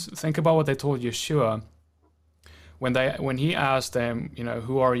presence. Think about what they told Yeshua when he asked them,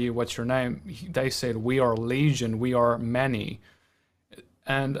 who are you? What's your name? They said, we are legion. We are many.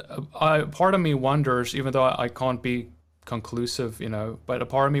 And part of me wonders, even though I can't be conclusive, but a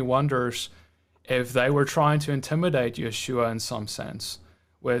part of me wonders if they were trying to intimidate Yeshua in some sense,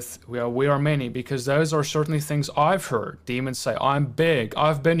 we are many, because those are certainly things I've heard demons say. I'm big,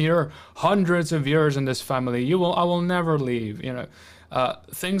 I've been here hundreds of years in this family, I will never leave,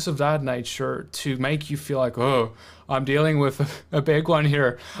 things of that nature, to make you feel like, oh, I'm dealing with a big one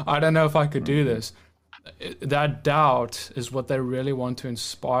here, I don't know if I could do this. That doubt is what they really want to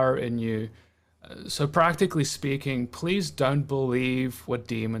inspire in you. So practically speaking, please don't believe what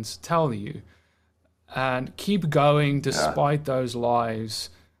demons tell you, and keep going despite those lies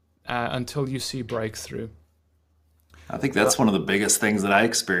until you see breakthrough. I think that's one of the biggest things that I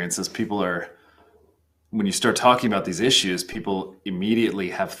experience is when you start talking about these issues, people immediately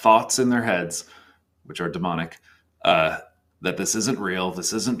have thoughts in their heads, which are demonic, that this isn't real,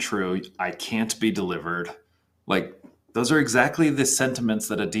 this isn't true, I can't be delivered. Like, those are exactly the sentiments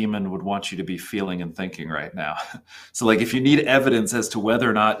that a demon would want you to be feeling and thinking right now. So, like, if you need evidence as to whether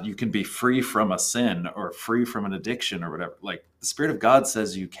or not you can be free from a sin or free from an addiction or whatever, like, the Spirit of God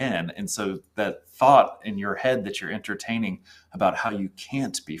says you can. And so that thought in your head that you're entertaining about how you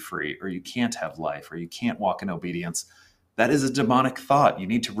can't be free or you can't have life or you can't walk in obedience, that is a demonic thought. You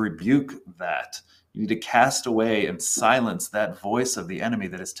need to rebuke that. You need to cast away and silence that voice of the enemy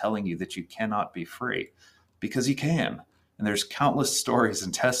that is telling you that you cannot be free, because you can. And there's countless stories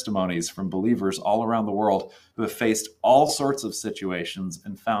and testimonies from believers all around the world who have faced all sorts of situations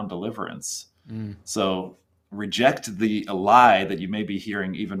and found deliverance. So reject the lie that you may be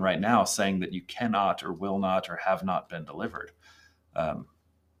hearing even right now, saying that you cannot or will not or have not been delivered.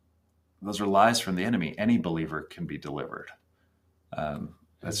 Those are lies from the enemy. Any believer can be delivered.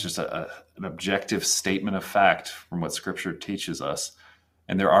 That's just an objective statement of fact from what Scripture teaches us.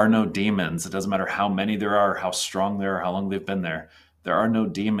 And there are no demons. It doesn't matter how many there are, how strong they are, how long they've been there. There are no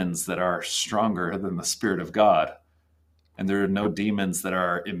demons that are stronger than the Spirit of God. And there are no demons that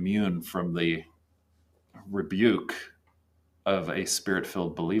are immune from the rebuke of a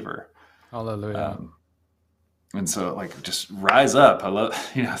Spirit-filled believer. Hallelujah. And so, like, just rise up. I love,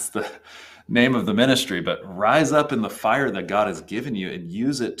 it's the name of the ministry, but rise up in the fire that God has given you and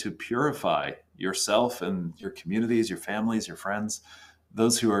use it to purify yourself and your communities, your families, your friends,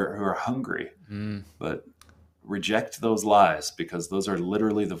 those who are hungry. But reject those lies, because those are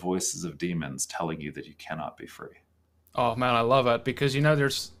literally the voices of demons telling you that you cannot be free. Oh man, I love it, because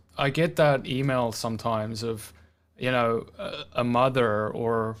I get that email sometimes of a mother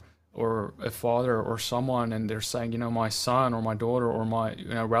or a father or someone, and they're saying, my son or my daughter or my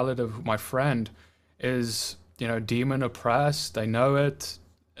relative, my friend is demon oppressed. They know it,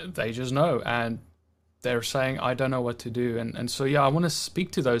 they just know, and they're saying, I don't know what to do. And so I want to speak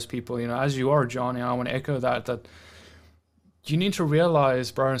to those people, as you are, John, I want to echo that you need to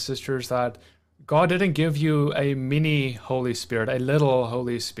realize, brothers and sisters, that God didn't give you a mini Holy Spirit, a little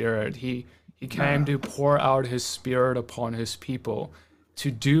Holy Spirit. He came to pour out his Spirit upon his people,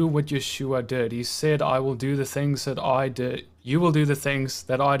 to do what Yeshua did. He said, I will do the things that I did. You will do the things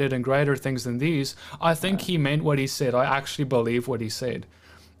that I did, and greater things than these. I think he meant what he said. I actually believe what he said.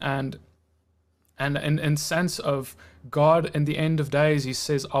 And in sense of God, in the end of days, he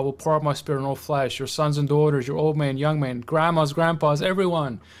says, I will pour out my Spirit on all flesh, your sons and daughters, your old men, young men, grandmas, grandpas,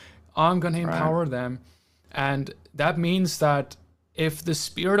 everyone. I'm going to empower them. And that means that if the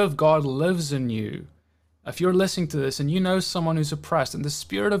Spirit of God lives in you, if you're listening to this and you know someone who's oppressed and the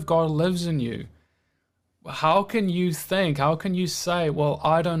Spirit of God lives in you, how can you say, well,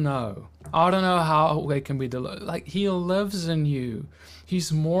 I don't know how they can be delivered? Like, he lives in you.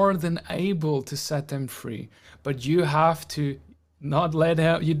 He's more than able to set them free. But you have to not let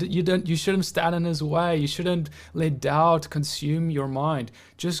him, you shouldn't stand in his way. You shouldn't let doubt consume your mind.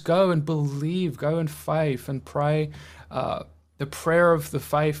 Just go and believe, go in faith and pray. The prayer of the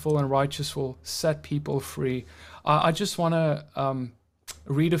faithful and righteous will set people free. I just want to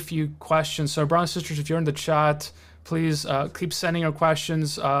read a few questions. So, brothers and sisters, if you're in the chat, please keep sending your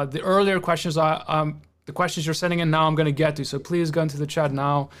questions. The earlier questions, the questions you're sending in now, I'm going to get to. So please go into the chat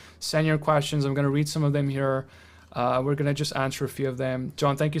now, send your questions. I'm going to read some of them here. We're going to just answer a few of them.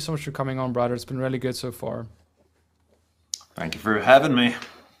 John, thank you so much for coming on, brother. It's been really good so far. Thank you for having me.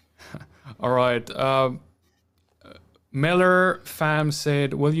 All right. Miller Fam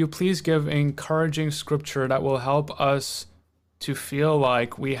said, will you please give encouraging scripture that will help us to feel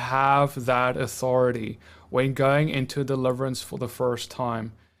like we have that authority when going into deliverance for the first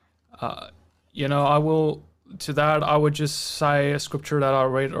time? I would just say a scripture that I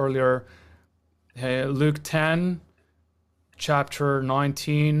read earlier. Luke 10, chapter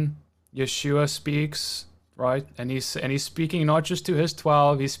 19, Yeshua speaks, right? And he's speaking not just to his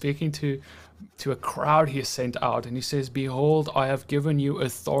 12, he's speaking to to a crowd he sent out, and he says, "Behold, I have given you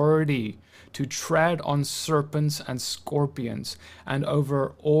authority to tread on serpents and scorpions, and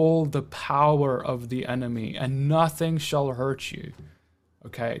over all the power of the enemy, and nothing shall hurt you."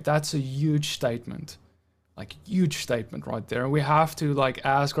 Okay, that's a huge statement. Like, huge statement right there. And we have to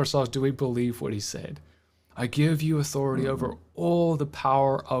ask ourselves, do we believe what he said? I give you authority over all the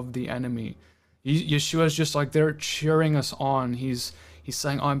power of the enemy. Yeshua's just they're cheering us on. He's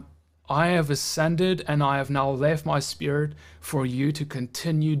saying, I have ascended, and I have now left my spirit for you to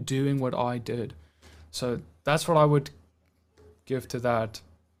continue doing what I did. So that's what I would give to that.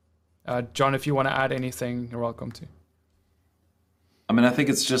 John, if you want to add anything, you're welcome to. I mean, I think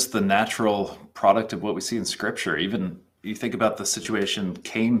it's just the natural product of what we see in Scripture. Even you think about the situation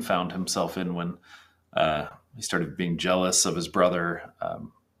Cain found himself in when he started being jealous of his brother,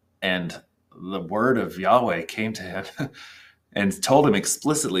 and the word of Yahweh came to him and told him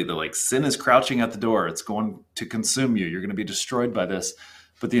explicitly that sin is crouching at the door. It's going to consume you. You're going to be destroyed by this.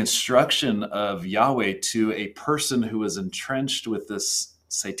 But the instruction of Yahweh to a person who was entrenched with this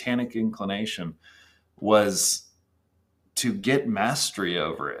satanic inclination was to get mastery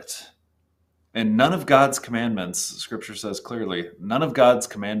over it. And none of God's commandments, Scripture says clearly, none of God's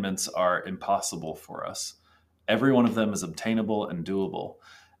commandments are impossible for us. Every one of them is obtainable and doable.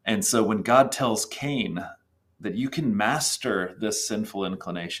 And so when God tells Cain that you can master this sinful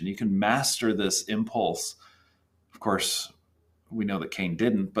inclination, you can master this impulse, of course, we know that Cain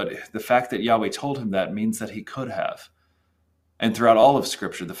didn't, but the fact that Yahweh told him that means that he could have. And throughout all of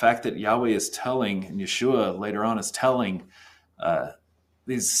Scripture, the fact that Yahweh is telling, and Yeshua later on is telling,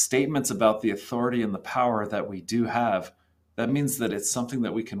 these statements about the authority and the power that we do have, that means that it's something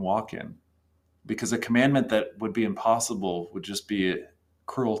that we can walk in. Because a commandment that would be impossible would just be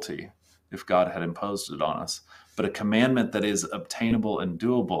cruelty if God had imposed it on us. But a commandment that is obtainable and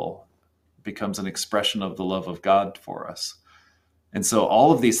doable becomes an expression of the love of God for us. And so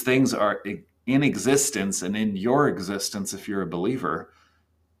all of these things are in existence and in your existence if you're a believer,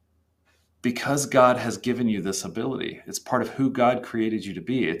 because God has given you this ability. It's part of who God created you to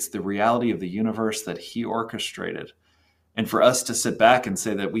be. It's the reality of the universe that he orchestrated. And for us to sit back and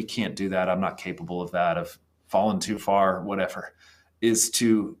say that we can't do that, I'm not capable of that, I've fallen too far, whatever, is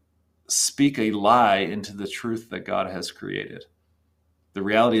to speak a lie into the truth that God has created. The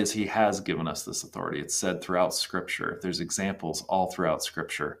reality is he has given us this authority. It's said throughout Scripture. There's examples all throughout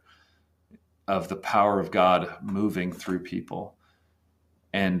Scripture of the power of God moving through people.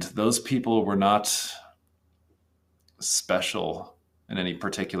 And those people were not special in any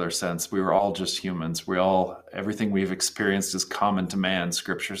particular sense. We were all just humans. Everything we've experienced is common to man,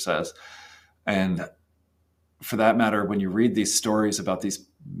 Scripture says. And for that matter, when you read these stories about these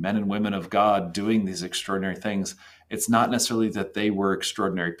men and women of God doing these extraordinary things, it's not necessarily that they were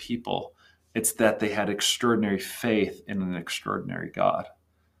extraordinary people. It's that they had extraordinary faith in an extraordinary God.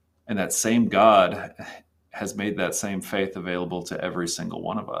 And that same God has made that same faith available to every single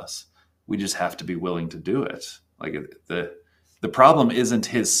one of us. We just have to be willing to do it. The problem isn't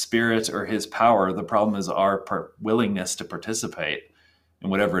his spirit or his power. The problem is our willingness to participate in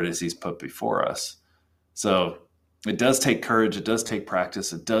whatever it is he's put before us. So it does take courage. It does take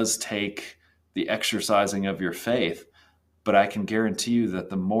practice. It does take the exercising of your faith. But I can guarantee you that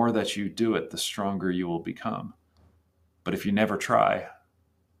the more that you do it, the stronger you will become. But if you never try,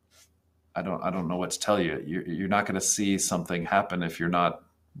 I don't know what to tell you. You're not going to see something happen if you're not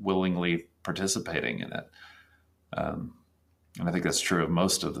willingly participating in it. And I think that's true of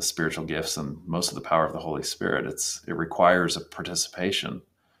most of the spiritual gifts and most of the power of the Holy Spirit. It requires a participation.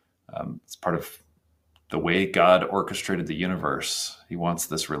 It's part of the way God orchestrated the universe. He wants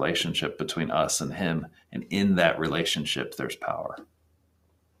this relationship between us and him. And in that relationship, there's power.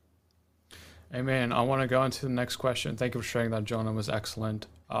 Amen. I want to go into the next question. Thank you for sharing that, John. It was excellent.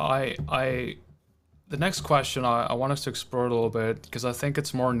 The next question I want us to explore a little bit, because I think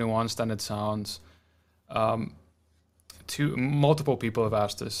it's more nuanced than it sounds. Multiple people have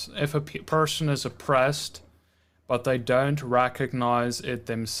asked this. If a person is oppressed, but they don't recognize it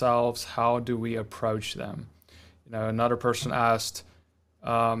themselves, how do we approach them? Another person asked,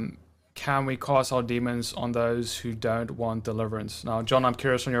 can we cast out demons on those who don't want deliverance? Now, John, I'm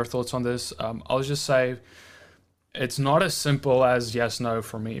curious on your thoughts on this. I'll just say it's not as simple as yes, no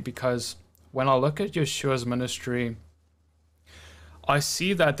for me, because when I look at Yeshua's ministry, I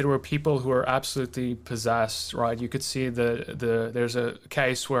see that there were people who are absolutely possessed, right? You could see there's a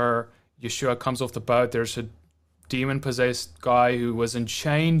case where Yeshua comes off the boat. There's a demon-possessed guy who was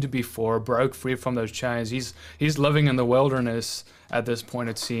enchained before, broke free from those chains. He's living in the wilderness at this point,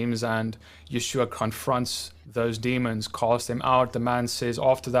 it seems, and Yeshua confronts those demons, casts them out. The man says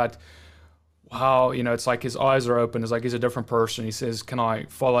after that, how, it's like his eyes are open. It's like he's a different person. He says, "Can I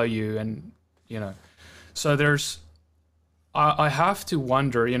follow you?" And so I have to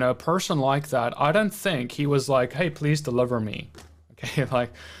wonder, a person like that. I don't think he was like, "Hey, please deliver me." Okay,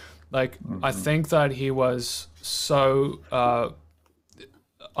 like I think that he was so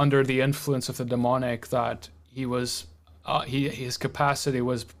under the influence of the demonic that he was his capacity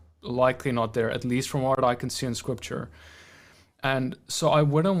was likely not there, at least from what I can see in scripture. And so I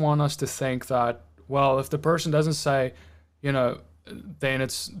wouldn't want us to think that, well, if the person doesn't say, then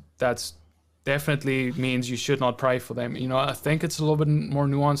that's definitely means you should not pray for them. I think it's a little bit more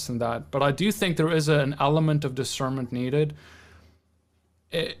nuanced than that. But I do think there is an element of discernment needed.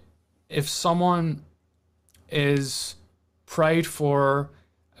 If someone is prayed for,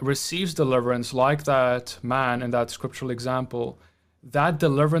 receives deliverance like that man in that scriptural example, that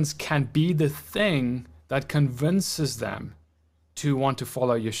deliverance can be the thing that convinces them to want to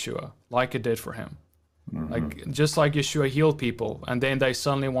follow Yeshua, like it did for him. Like just like Yeshua healed people, and then they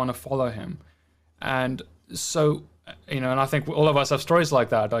suddenly want to follow him. And so, and I think all of us have stories like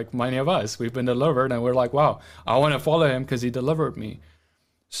that. Like many of us, we've been delivered, and we're like, "Wow, I want to follow him because he delivered me."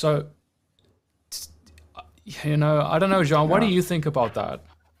 So, I don't know, John. What do you think about that?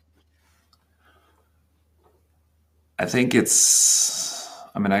 I think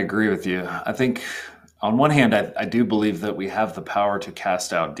I agree with you. I think on one hand, I do believe that we have the power to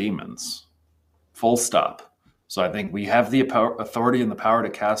cast out demons, full stop. So I think we have the authority and the power to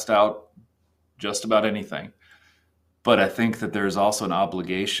cast out just about anything. But I think that there's also an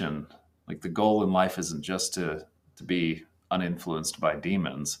obligation. Like the goal in life isn't just to be uninfluenced by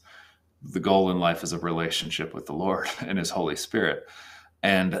demons. The goal in life is a relationship with the Lord and his Holy Spirit.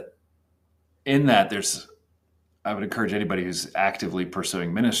 And in that, I would encourage anybody who's actively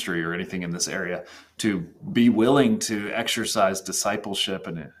pursuing ministry or anything in this area to be willing to exercise discipleship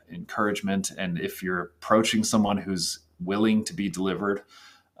and encouragement. And if you're approaching someone who's willing to be delivered,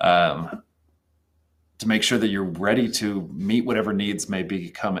 to make sure that you're ready to meet whatever needs may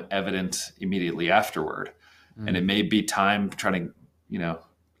become evident immediately afterward. And it may be time trying to,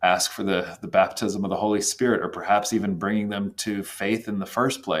 ask for the baptism of the Holy Spirit, or perhaps even bringing them to faith in the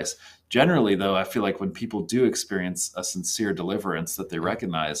first place. Generally, though, I feel like when people do experience a sincere deliverance that they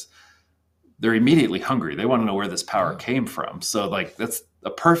recognize, they're immediately hungry. They want to know where this power came from. So like that's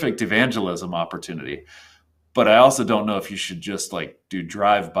a perfect evangelism opportunity. But I also don't know if you should just like do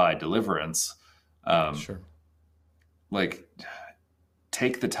drive-by deliverance. Sure. Like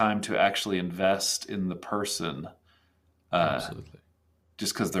take the time to actually invest in the person. Absolutely.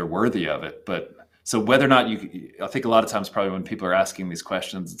 Just because they're worthy of it. But so whether or not I think a lot of times probably when people are asking these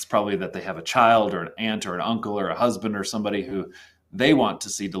questions, it's probably that they have a child or an aunt or an uncle or a husband or somebody who they want to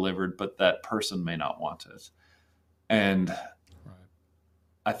see delivered, but that person may not want it. And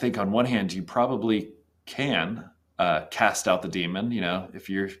I think on one hand, you probably can cast out the demon. If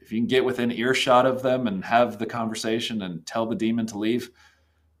you can get within earshot of them and have the conversation and tell the demon to leave,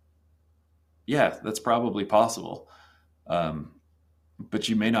 yeah, that's probably possible. But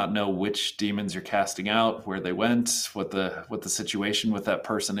you may not know which demons you're casting out, where they went, what the situation with that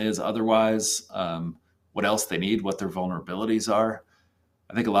person is otherwise, what else they need, what their vulnerabilities are.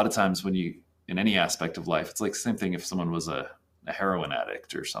 I think a lot of times when in any aspect of life, it's like the same thing if someone was a heroin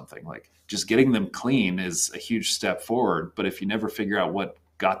addict or something. Like just getting them clean is a huge step forward. But if you never figure out what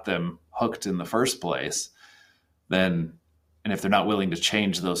got them hooked in the first place, and if they're not willing to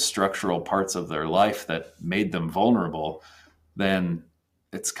change those structural parts of their life that made them vulnerable, then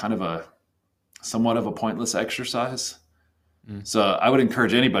it's kind of somewhat of a pointless exercise. So I would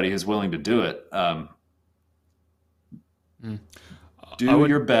encourage anybody who's willing to do it. Do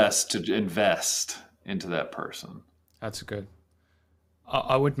your best to invest into that person. That's good.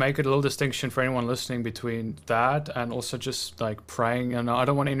 I would make it a little distinction for anyone listening between that and also just like praying. And I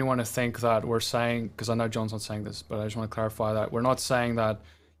don't want anyone to think that we're saying, because I know John's not saying this, but I just want to clarify that we're not saying that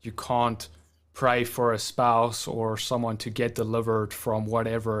you can't pray for a spouse or someone to get delivered from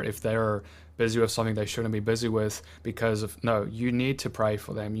whatever if they're busy with something they shouldn't be busy with no, you need to pray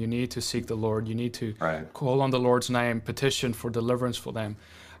for them. You need to seek the Lord. You need to call on the Lord's name, petition for deliverance for them.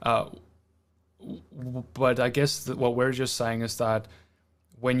 But I guess what we're just saying is that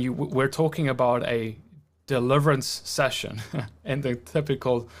when we're talking about a deliverance session in the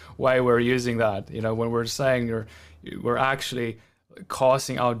typical way we're using that, when we're saying we're actually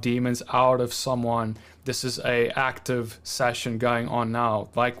casting out demons out of someone, this is a active session going on now,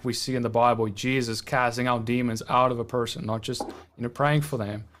 like we see in the Bible, Jesus casting out demons out of a person, not just praying for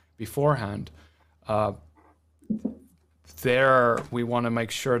them beforehand. There we want to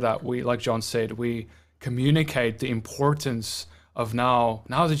make sure that we, like John said, we communicate the importance of now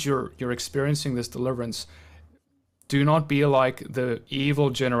that you're experiencing this deliverance, do not be like the evil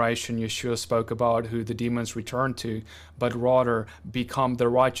generation Yeshua spoke about, who the demons returned to, but rather become the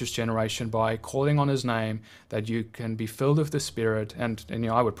righteous generation by calling on his name, that you can be filled with the Spirit. And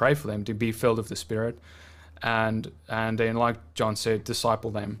I would pray for them to be filled with the Spirit. And then, like John said,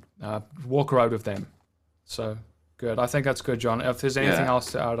 disciple them, walk around with them. So good. I think that's good, John. If there's anything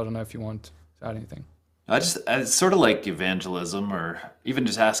else to add, I don't know if you want to add anything. It's sort of like evangelism, or even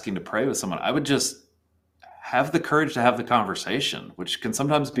just asking to pray with someone. I would just have the courage to have the conversation, which can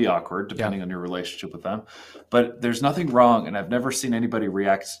sometimes be awkward depending on your relationship with them. But there's nothing wrong, and I've never seen anybody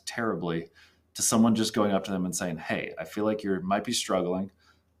react terribly to someone just going up to them and saying, hey, I feel like you might be struggling.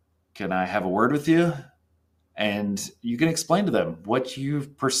 Can I have a word with you? And you can explain to them what you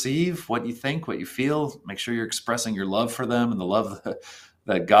perceive, what you think, what you feel. Make sure you're expressing your love for them and the love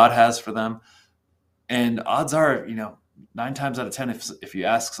that God has for them. And odds are, 9 times out of 10, if you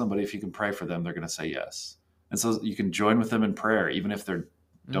ask somebody if you can pray for them, they're going to say yes. And so you can join with them in prayer, even if they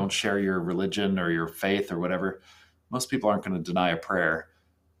don't share your religion or your faith or whatever. Most people aren't going to deny a prayer.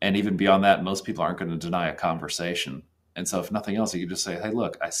 And even beyond that, most people aren't going to deny a conversation. And so if nothing else, you can just say, hey,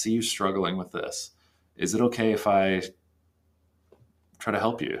 look, I see you struggling with this. Is it okay if I try to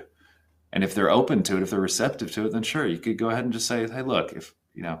help you? And if they're open to it, if they're receptive to it, then sure, you could go ahead and just say, hey, look, if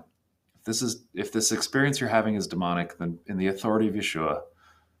this experience you're having is demonic, then in the authority of Yeshua,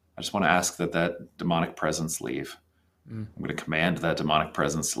 I just want to ask that demonic presence leave. I'm going to command that demonic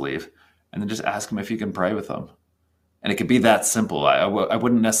presence to leave, and then just ask them if you can pray with them. And it could be that simple. I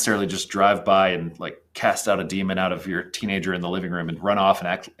wouldn't necessarily just drive by and like cast out a demon out of your teenager in the living room and run off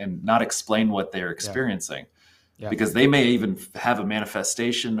and not explain what they're experiencing. Yeah. Because they may even have a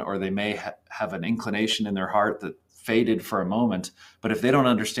manifestation, or they may have an inclination in their heart that faded for a moment. But if they don't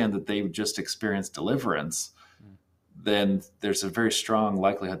understand that they just experienced deliverance, then there's a very strong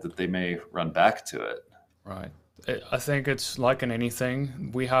likelihood that they may run back to it. Right. I think it's like in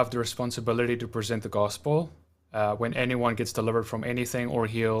anything, we have the responsibility to present the gospel. When anyone gets delivered from anything or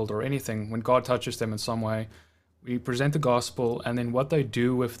healed or anything, when God touches them in some way, we present the gospel, and then what they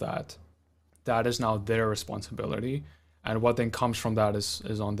do with that is now their responsibility, and what then comes from that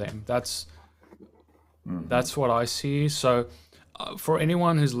is on them. That's what I see. So for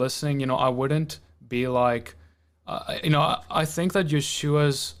anyone who's listening, I wouldn't be like, I think that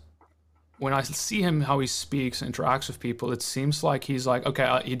Yeshua's, when I see him, how he speaks, interacts with people, it seems like he's like,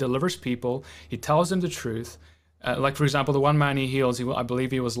 okay, he delivers people, he tells them the truth. Like, for example, the one man he heals, I believe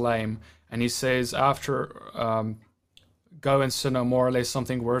he was lame, and he says, after go and sin no more, lest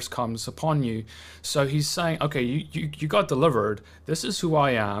something worse comes upon you. So he's saying, okay, you got delivered. This is who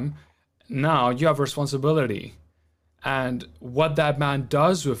I am. Now you have responsibility. And what that man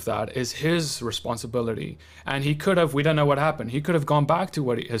does with that is his responsibility. And he could have, we don't know what happened. He could have gone back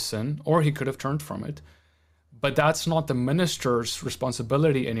to his sin, or he could have turned from it. But that's not the minister's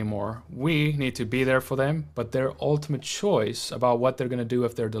responsibility anymore. We need to be there for them, but their ultimate choice about what they're going to do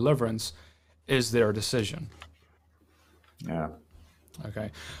with their deliverance is their decision. Yeah. Okay.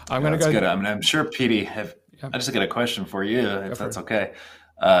 I'm going to go. Good. I mean, I'm sure, Petey, I just got a question for you, if that's okay.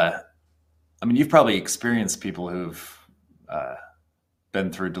 I mean, you've probably experienced people who've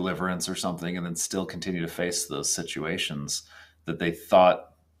been through deliverance or something, and then still continue to face those situations that they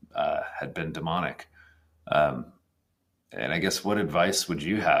thought had been demonic. And I guess, what advice would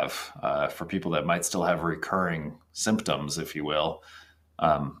you have for people that might still have recurring symptoms, if you will,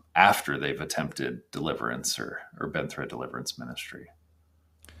 after they've attempted deliverance or been through a deliverance ministry?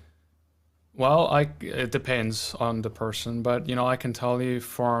 Well, it depends on the person, but I can tell you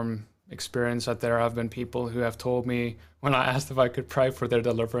from experience that there have been people who have told me, when I asked if I could pray for their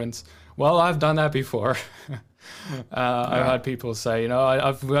deliverance, well, I've done that before. I've had people say,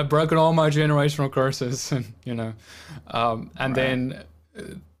 I've broken all my generational curses, and then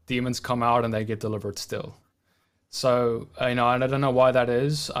demons come out and they get delivered still. So, and I don't know why that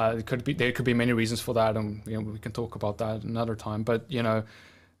is. There could be many reasons for that, and we can talk about that another time. But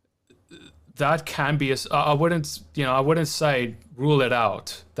that can be. I wouldn't say rule it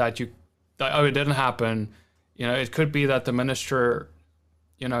out that it didn't happen. It could be that the minister,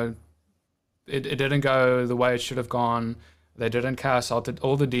 it didn't go the way it should have gone. They didn't cast out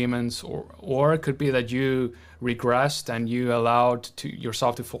all the demons, or it could be that you regressed and you allowed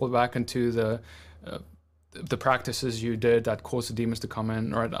yourself to fall back into the practices you did that caused the demons to come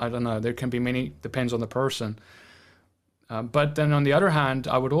in, or I don't know. There can be many, depends on the person. But then on the other hand,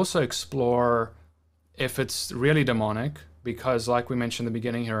 I would also explore if it's really demonic, because like we mentioned in the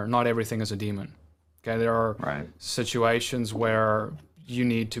beginning here, not everything is a demon. Okay, there are situations where you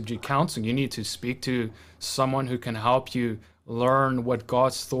need to be counseling. You need to speak to someone who can help you learn what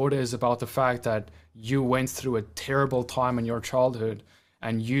God's thought is about the fact that you went through a terrible time in your childhood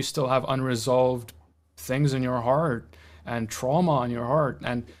and you still have unresolved things in your heart and trauma in your heart.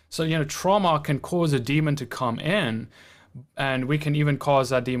 And so, trauma can cause a demon to come in, and we can even cause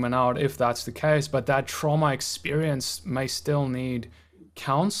that demon out if that's the case, but that trauma experience may still need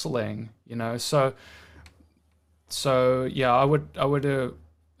counseling, so yeah, I would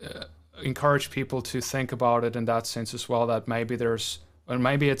encourage people to think about it in that sense as well, that maybe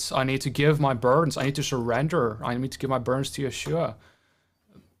it's, I need to give my burdens, I need to surrender, I need to give my burdens to Yeshua.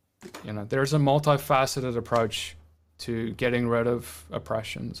 There's a multifaceted approach to getting rid of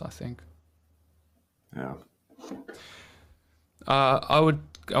oppressions, I think. Yeah. I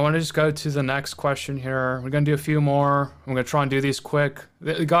want to just go to the next question here. We're going to do a few more. I'm going to try and do these quick.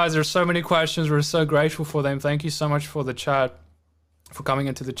 Guys, there's so many questions. We're so grateful for them. Thank you so much for the chat, for coming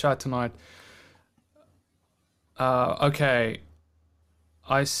into the chat tonight. Okay.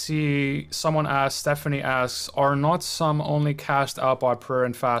 I see Stephanie asks, are not some only cast out by prayer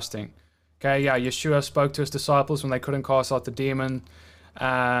and fasting? Okay, yeah, Yeshua spoke to his disciples when they couldn't cast out the demon.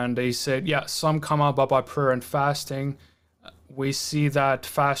 And he said, yeah, some come out by prayer and fasting. We see that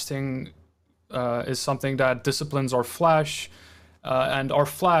fasting is something that disciplines our flesh, and our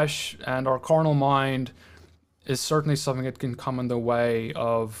flesh and our carnal mind is certainly something that can come in the way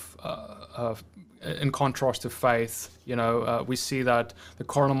of in contrast to faith. We see that the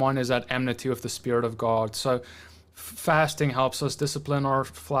carnal mind is at enmity with the Spirit of God. So fasting helps us discipline our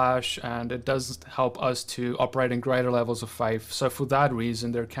flesh, and it does help us to operate in greater levels of faith. So for that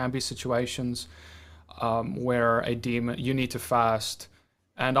reason, there can be situations where a demon, you need to fast.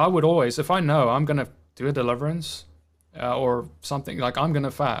 And I would always, if I know I'm going to do a deliverance or something, like, I'm going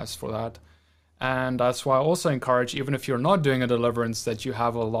to fast for that. And that's why I also encourage, even if you're not doing a deliverance, that you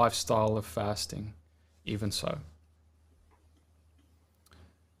have a lifestyle of fasting, even so.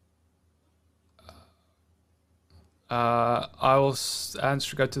 I will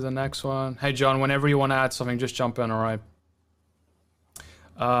go to the next one. Hey, John, whenever you want to add something, just jump in, all right?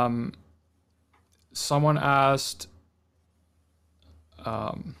 Someone asked,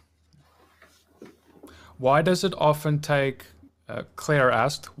 why does it often take, Claire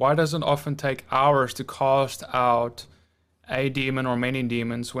asked, why does it often take hours to cast out a demon or many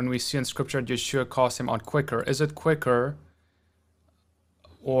demons when we see in Scripture that Yeshua cast him out quicker? Is it quicker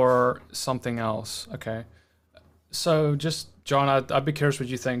or something else? Okay. So just, John, I'd be curious what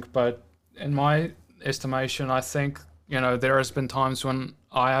you think, but in my estimation, I think, there has been times when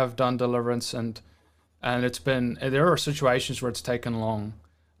I have done deliverance and there are situations where it's taken long.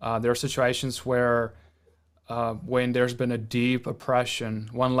 There are situations where when there's been a deep oppression.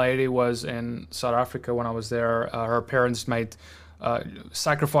 One lady was in South Africa when I was there. Her parents made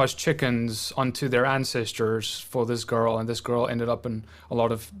sacrificed chickens onto their ancestors for this girl, and this girl ended up in a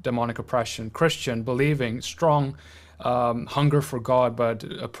lot of demonic oppression. Christian, believing, strong, hunger for God, but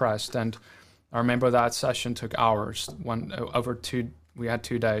oppressed. And I remember that session took hours. We had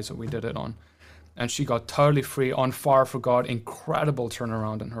 2 days that we did it on. And she got totally free, on fire for God, incredible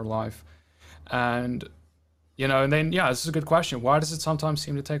turnaround in her life. And, and then, this is a good question. Why does it sometimes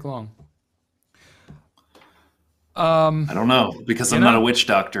seem to take long? I don't know, because I'm not a witch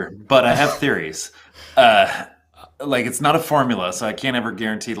doctor, but I have theories. It's not a formula, so I can't ever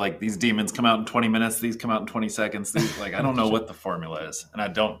guarantee, these demons come out in 20 minutes, these come out in 20 seconds. I don't know what the formula is, and I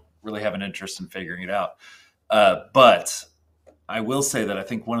don't really have an interest in figuring it out. But I will say that I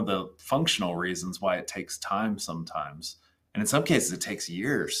think one of the functional reasons why it takes time sometimes, and in some cases it takes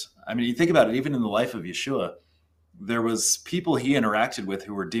years. I mean, you think about it, even in the life of Yeshua, there was people he interacted with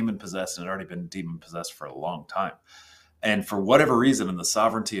who were demon-possessed and had already been demon-possessed for a long time. And for whatever reason, in the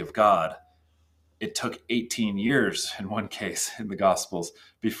sovereignty of God, it took 18 years in one case in the Gospels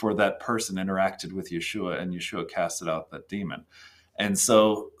before that person interacted with Yeshua and Yeshua casted out that demon. And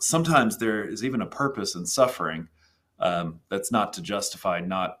so sometimes there is even a purpose in suffering that's not to justify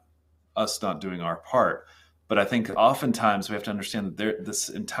us not doing our part. But I think oftentimes we have to understand that this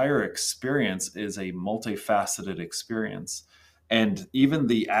entire experience is a multifaceted experience. And even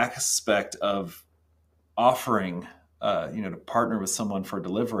the aspect of offering, to partner with someone for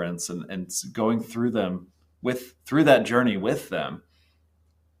deliverance and going through that journey with them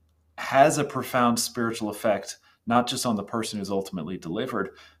has a profound spiritual effect, not just on the person who's ultimately delivered,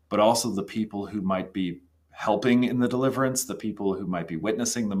 but also the people who might be helping in the deliverance, the people who might be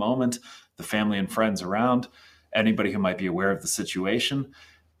witnessing the moment, the family and friends around, anybody who might be aware of the situation.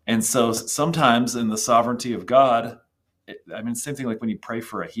 And so sometimes in the sovereignty of God, same thing like when you pray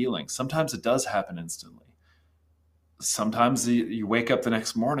for a healing, sometimes it does happen instantly. Sometimes you wake up the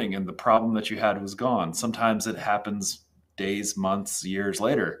next morning and the problem that you had was gone. Sometimes it happens days, months, years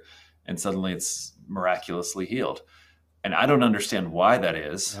later, and suddenly it's miraculously healed. And I don't understand why that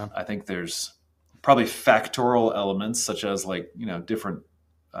is. Yeah. I think there's probably factorial elements, such as different.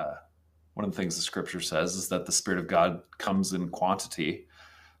 One of the things the scripture says is that the Spirit of God comes in quantity.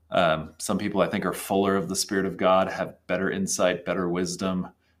 Some people, I think, are fuller of the Spirit of God, have better insight, better wisdom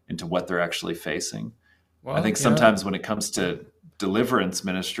into what they're actually facing. Well, I think sometimes when it comes to deliverance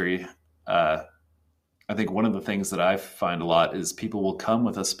ministry, I think one of the things that I find a lot is people will come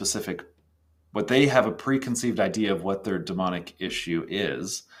with a specific, what they have a preconceived idea of what their demonic issue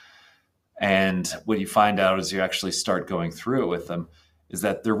is. And what you find out as you actually start going through it with them is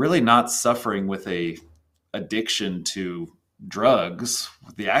that they're really not suffering with a addiction to drugs.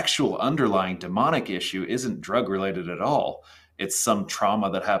 The actual underlying demonic issue isn't drug related at all. It's some trauma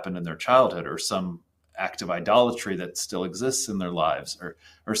that happened in their childhood, or some act of idolatry that still exists in their lives,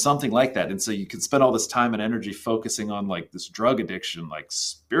 or something like that. And so you can spend all this time and energy focusing on like this drug addiction, like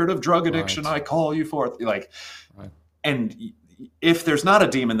spirit of drug addiction, right. I call you forth. Right. And if there's not a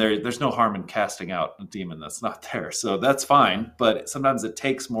demon there's no harm in casting out a demon that's not there. So that's fine. But sometimes it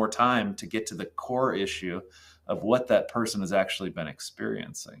takes more time to get to the core issue of what that person has actually been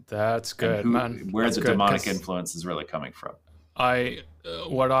experiencing. That's good, man. Where that's the good, demonic influence is really coming from.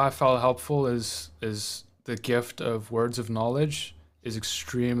 What I found helpful is the gift of words of knowledge is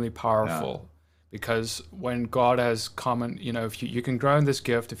extremely powerful. Because when God has come and, if you can grow in this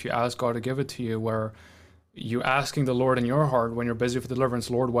gift, if you ask God to give it to you, where you asking the Lord in your heart when you're busy for deliverance,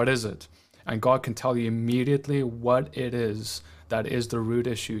 Lord, what is it? And God can tell you immediately what it is that is the root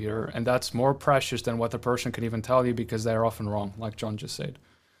issue here. And that's more precious than what the person can even tell you, because they're often wrong, like John just said.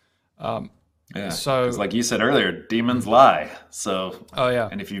 So, like you said earlier, demons lie. So,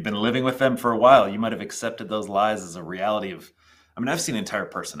 and if you've been living with them for a while, you might have accepted those lies as a reality of, I've seen entire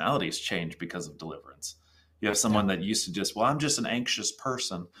personalities change because of deliverance. You have someone that used to just, I'm just an anxious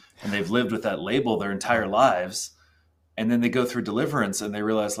person, and they've lived with that label their entire lives. And then they go through deliverance and they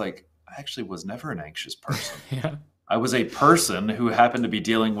realize, like, I actually was never an anxious person. I was a person who happened to be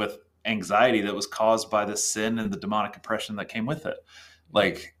dealing with anxiety that was caused by the sin and the demonic oppression that came with it.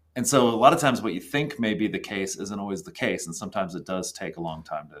 And so a lot of times what you think may be the case isn't always the case. And sometimes it does take a long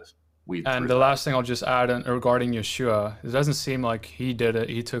time to weed through. And the last thing I'll just add regarding Yeshua, it doesn't seem like he did it.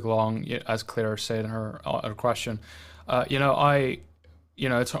 He took long, as Claire said in her question. It's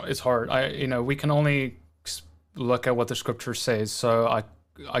hard. We can only look at what the scripture says. So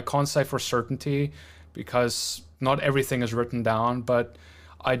I can't say for certainty, because not everything is written down, but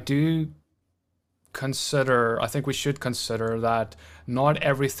I think we should consider that not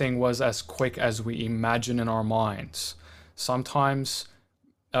everything was as quick as we imagine in our minds. Sometimes,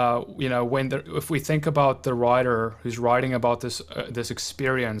 if we think about the writer who's writing about this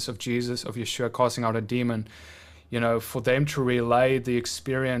experience of Jesus, of Yeshua casting out a demon, for them to relay the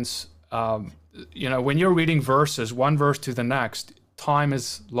experience, when you're reading verses, one verse to the next, time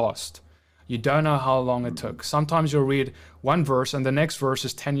is lost. You don't know how long it took. Sometimes you'll read one verse and the next verse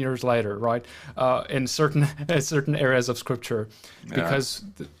is 10 years later, right? In certain areas of scripture, because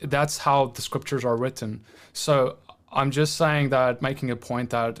that's how the scriptures are written. So I'm just saying that, making a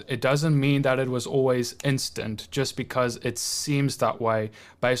point that it doesn't mean that it was always instant just because it seems that way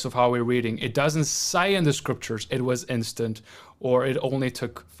based on how we're reading. It doesn't say in the scriptures it was instant or it only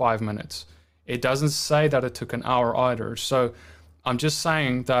took 5 minutes. It doesn't say that it took an hour either. So I'm just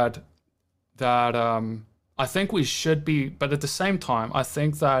saying that I think we should be, but at the same time, I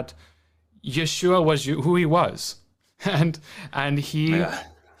think that Yeshua was who he was, and he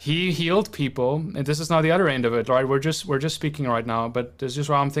healed people. And this is not the other end of it, right? We're just speaking right now, but this is just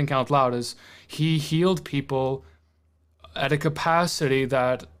what I'm thinking out loud: is he healed people at a capacity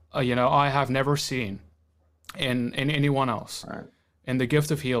that I have never seen in anyone else. Right. In the gift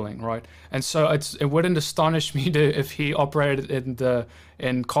of healing, right? And so it wouldn't astonish me if he operated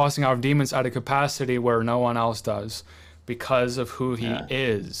in casting out demons at a capacity where no one else does, because of who he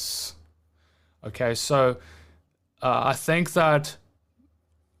is. Okay, so I think that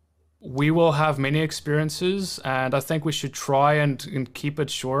we will have many experiences, and I think we should try and keep it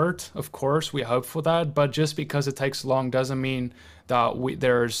short. Of course, we hope for that, but just because it takes long doesn't mean that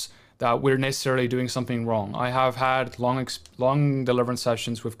we're necessarily doing something wrong. I have had long deliverance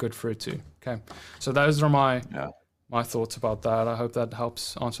sessions with good fruit too. Okay, so those are my thoughts about that. I hope that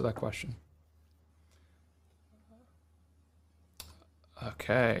helps answer that question.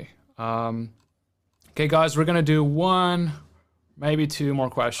 Okay, okay, guys, we're gonna do one, maybe two more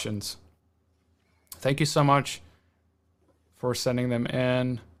questions. Thank you so much for sending them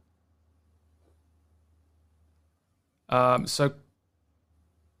in. So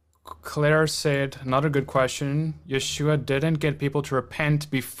Claire said, another good question. Yeshua didn't get people to repent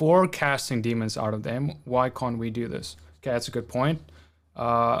before casting demons out of them. Why can't we do this? Okay, that's a good point.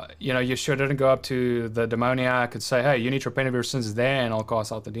 Yeshua didn't go up to the demoniac and say, hey, you need to repent of your sins, then I'll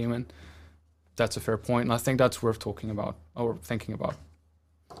cast out the demon. That's a fair point, and I think that's worth talking about or thinking about.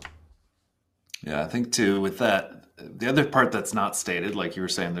 Yeah, I think too, with that, the other part that's not stated, like you were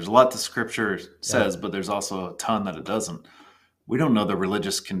saying, there's a lot the scripture says, but there's also a ton that it doesn't. We don't know the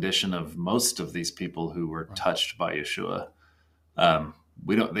religious condition of most of these people who were touched by Yeshua.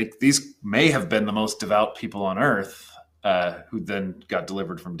 These may have been the most devout people on earth who then got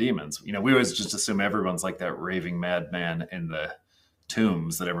delivered from demons. We always just assume everyone's like that raving madman in the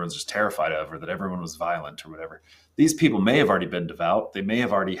tombs that everyone's just terrified of, or that everyone was violent or whatever. These people may have already been devout. They may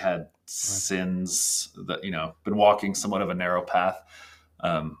have already had sins that, been walking somewhat of a narrow path.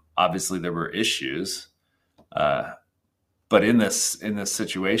 Obviously there were issues. But in this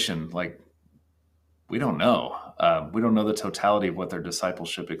situation, like, we don't know. We don't know the totality of what their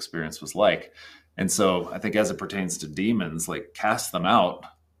discipleship experience was like. And so I think as it pertains to demons, like, cast them out,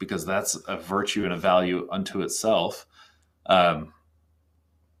 because that's a virtue and a value unto itself.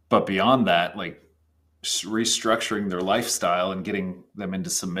 But beyond that, like, restructuring their lifestyle and getting them into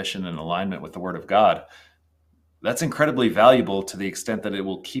submission and alignment with the Word of God, that's incredibly valuable to the extent that it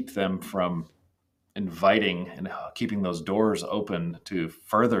will keep them from inviting and keeping those doors open to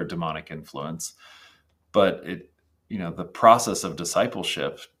further demonic influence. But the process of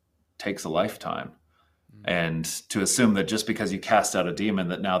discipleship takes a lifetime. And to assume that just because you cast out a demon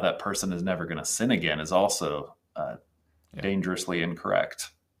that now that person is never going to sin again is also dangerously incorrect.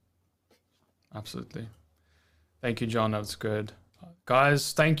 Absolutely. Thank you, John. That's good.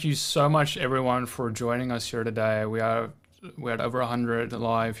 Guys, thank you so much, everyone, for joining us here today. We had over 100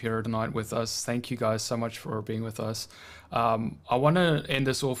 live here tonight with us. Thank you guys so much for being with us. I want to end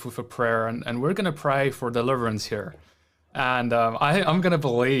this off with a prayer, and we're going to pray for deliverance here. And I'm going to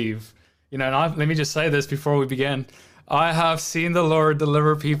believe, let me just say this before we begin. I have seen the Lord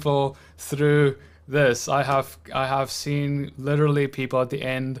deliver people through this. I have seen literally people at the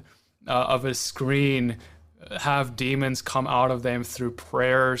end of a screen have demons come out of them through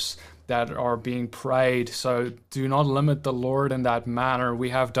prayers that are being prayed. So do not limit the Lord in that manner. We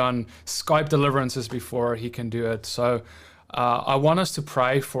have done Skype deliverances before. He can do it. So I want us to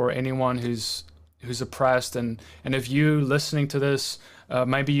pray for anyone who's oppressed. And if you listening to this,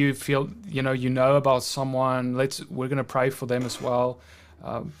 maybe you feel, you know about someone, we're going to pray for them as well.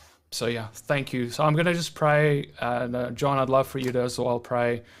 So yeah, thank you. So I'm going to just pray. And John, I'd love for you to as well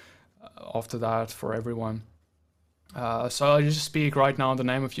pray after that for everyone. So I just speak right now in the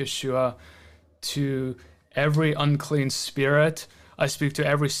name of Yeshua to every unclean spirit. I speak to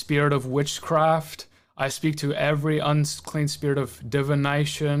every spirit of witchcraft. I speak to every unclean spirit of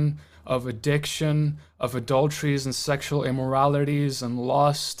divination, of addiction, of adulteries and sexual immoralities and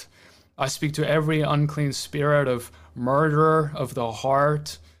lust. I speak to every unclean spirit of murder of the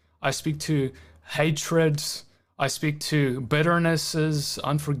heart. I speak to hatreds. I speak to bitternesses,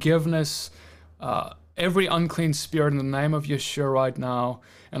 unforgiveness, every unclean spirit in the name of Yeshua right now,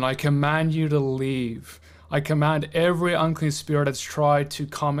 and I command you to leave. I command every unclean spirit that's tried to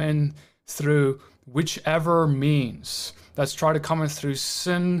come in through whichever means, that's tried to come in through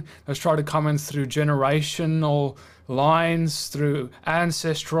sin, that's tried to come in through generational lines, through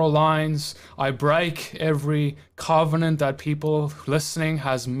ancestral lines. I break every covenant that people listening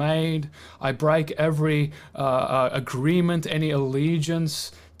has made. I break every agreement, any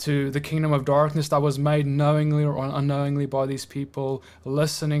allegiance to the kingdom of darkness that was made knowingly or unknowingly by these people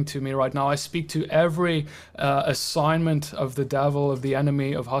listening to me right now. I speak to every assignment of the devil, of the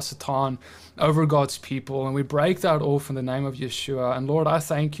enemy, of Hasatan over God's people, and we break that off in the name of Yeshua. And Lord, I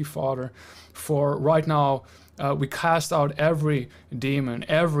thank you, Father, for right now we cast out every demon,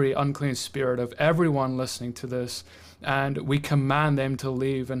 every unclean spirit of everyone listening to this, and we command them to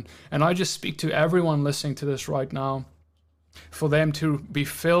leave. And I just speak to everyone listening to this right now, for them to be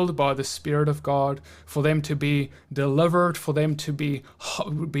filled by the Spirit of God, for them to be delivered, for them to be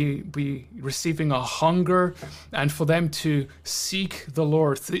receiving a hunger, and for them to seek the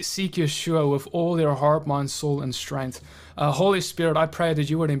Lord, seek Yeshua with all their heart, mind, soul, and strength. Holy Spirit, I pray that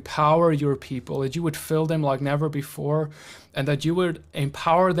you would empower your people, that you would fill them like never before, and that you would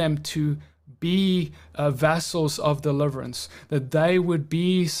empower them to be vessels of deliverance, that they would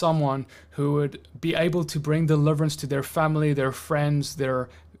be someone who would be able to bring deliverance to their family, their friends, their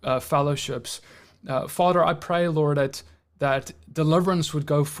fellowships. Father, I pray, Lord, that deliverance would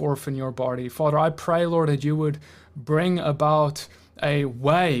go forth in your body. Father, I pray, Lord, that you would bring about a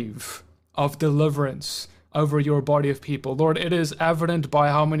wave of deliverance over your body of people. Lord, it is evident by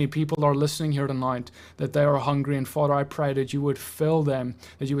how many people are listening here tonight that they are hungry. And Father, I pray that you would fill them,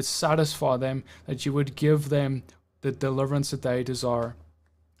 that you would satisfy them, that you would give them the deliverance that they desire.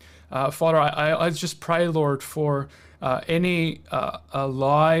 Father, I just pray, Lord, for any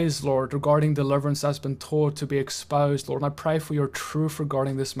lies, Lord, regarding deliverance that's been taught to be exposed, Lord. And I pray for your truth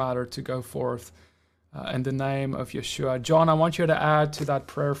regarding this matter to go forth in the name of Yeshua. John, I want you to add to that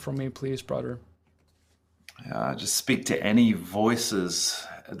prayer for me, please, brother. Just speak to any voices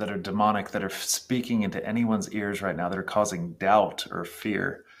that are demonic, that are speaking into anyone's ears right now, that are causing doubt or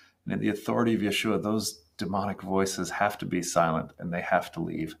fear. And in the authority of Yeshua, those demonic voices have to be silent and they have to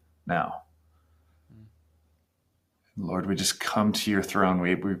leave now. Lord, we just come to your throne.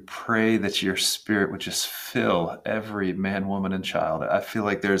 We pray that your spirit would just fill every man, woman, and child. I feel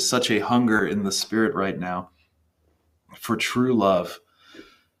like there's such a hunger in the spirit right now for true love,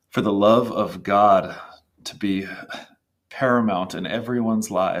 for the love of God to be paramount in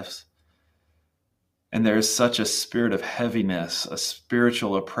everyone's lives. And there is such a spirit of heaviness, a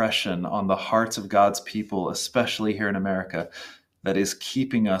spiritual oppression on the hearts of God's people, especially here in America, that is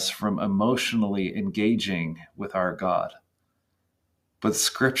keeping us from emotionally engaging with our God. But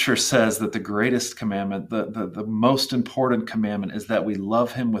Scripture says that the greatest commandment, the most important commandment, is that we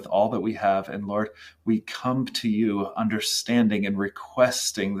love him with all that we have. And Lord, we come to you understanding and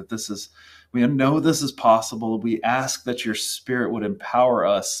requesting that we know this is possible. We ask that your spirit would empower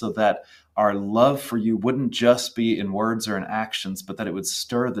us so that our love for you wouldn't just be in words or in actions, but that it would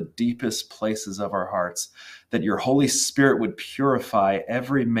stir the deepest places of our hearts, that your Holy Spirit would purify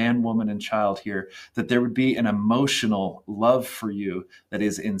every man, woman, and child here, that there would be an emotional love for you that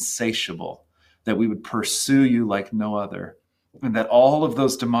is insatiable, that we would pursue you like no other, and that all of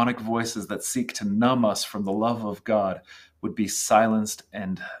those demonic voices that seek to numb us from the love of God would be silenced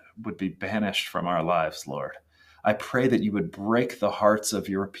and would be banished from our lives, Lord. I pray that you would break the hearts of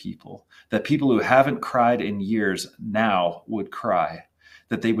your people, that people who haven't cried in years now would cry,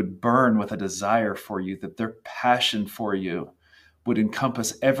 that they would burn with a desire for you, that their passion for you would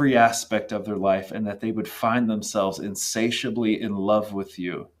encompass every aspect of their life, and that they would find themselves insatiably in love with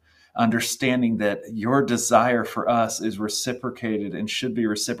you, understanding that your desire for us is reciprocated and should be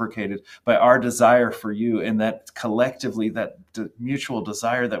reciprocated by our desire for you, and that collectively that mutual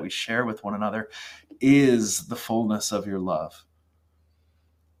desire that we share with one another is the fullness of your love.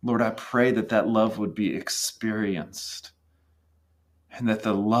 Lord, I pray that that love would be experienced, and that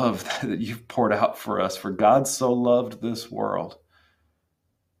the love that you've poured out for us, for God so loved this world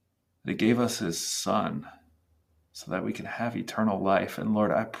that he gave us his Son so that we can have eternal life. And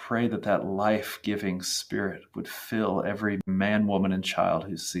Lord, I pray that that life-giving spirit would fill every man, woman, and child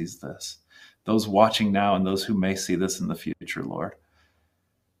who sees this, those watching now and those who may see this in the future, Lord,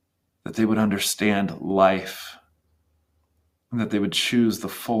 that they would understand life and that they would choose the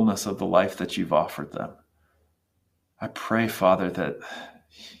fullness of the life that you've offered them. I pray, Father, that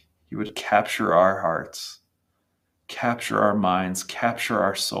you would capture our hearts, capture our minds, capture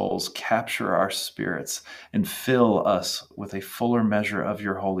our souls, capture our spirits, and fill us with a fuller measure of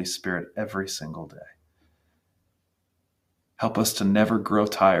your Holy Spirit every single day. Help us to never grow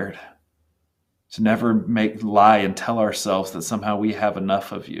tired, to never lie and tell ourselves that somehow we have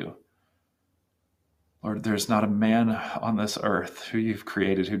enough of you. Lord, there's not a man on this earth who you've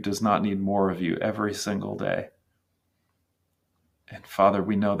created who does not need more of you every single day. And Father,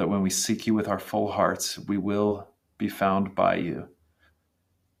 we know that when we seek you with our full hearts, we will be found by you.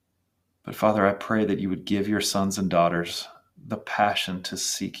 But Father, I pray that you would give your sons and daughters the passion to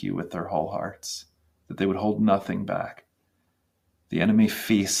seek you with their whole hearts, that they would hold nothing back. The enemy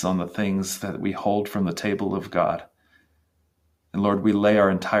feasts on the things that we hold from the table of God. And Lord, we lay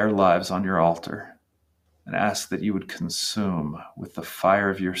our entire lives on your altar and ask that you would consume with the fire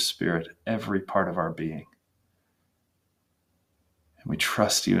of your Spirit every part of our being. And we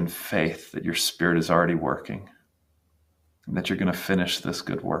trust you in faith that your Spirit is already working and that you're going to finish this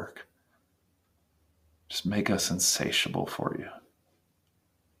good work. Just make us insatiable for you.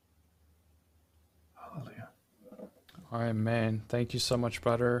 Hallelujah. Amen. Thank you so much,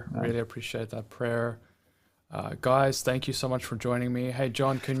 brother. Really appreciate that prayer. Guys, thank you so much for joining me. Hey,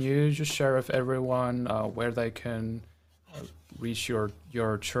 John, can you just share with everyone where they can reach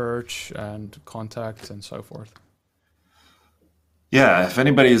your church and contact and so forth? Yeah, if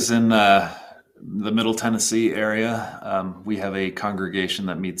anybody's in the Middle Tennessee area, we have a congregation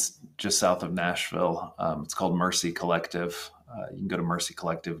that meets just south of Nashville. It's called Mercy Collective. You can go to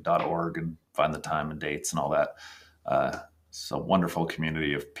mercycollective.org and find the time and dates and all that. It's a wonderful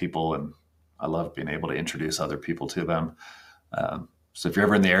community of people, and I love being able to introduce other people to them. So if you're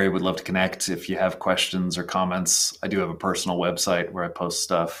ever in the area, we'd love to connect. If you have questions or comments, I do have a personal website where I post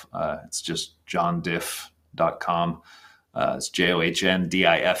stuff. It's just johndiff.com. It's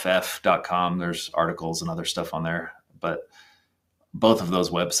JOHNDIFF.com. There's articles and other stuff on there. But both of those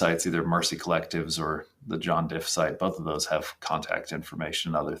websites, either Mercy Collectives or the John Diff site, both of those have contact information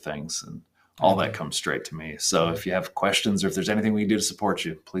and other things. And all that comes straight to me. So if you have questions or if there's anything we can do to support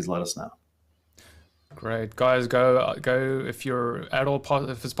you, please let us know. Great, guys, go if you're at all,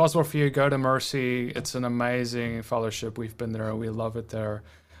 if it's possible for you, go to Mercy. It's an amazing fellowship. We've been there, we love it there.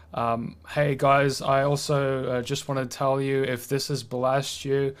 Hey guys, I also just want to tell you, if this has blessed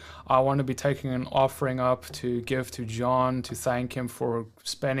you, I want to be taking an offering up to give to John, to thank him for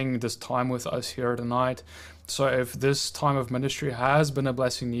spending this time with us here tonight. So if this time of ministry has been a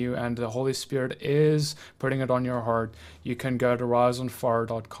blessing to you and the Holy Spirit is putting it on your heart, you can go to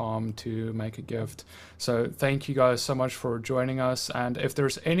riseonfire.com to make a gift. So thank you guys so much for joining us. And if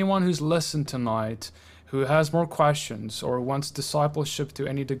there's anyone who's listened tonight who has more questions or wants discipleship to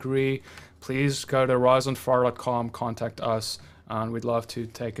any degree, please go to riseonfire.com, contact us, and we'd love to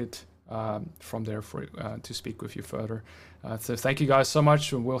take it from there for to speak with you further. So thank you guys so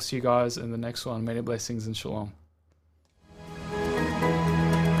much, and we'll see you guys in the next one. Many blessings and shalom.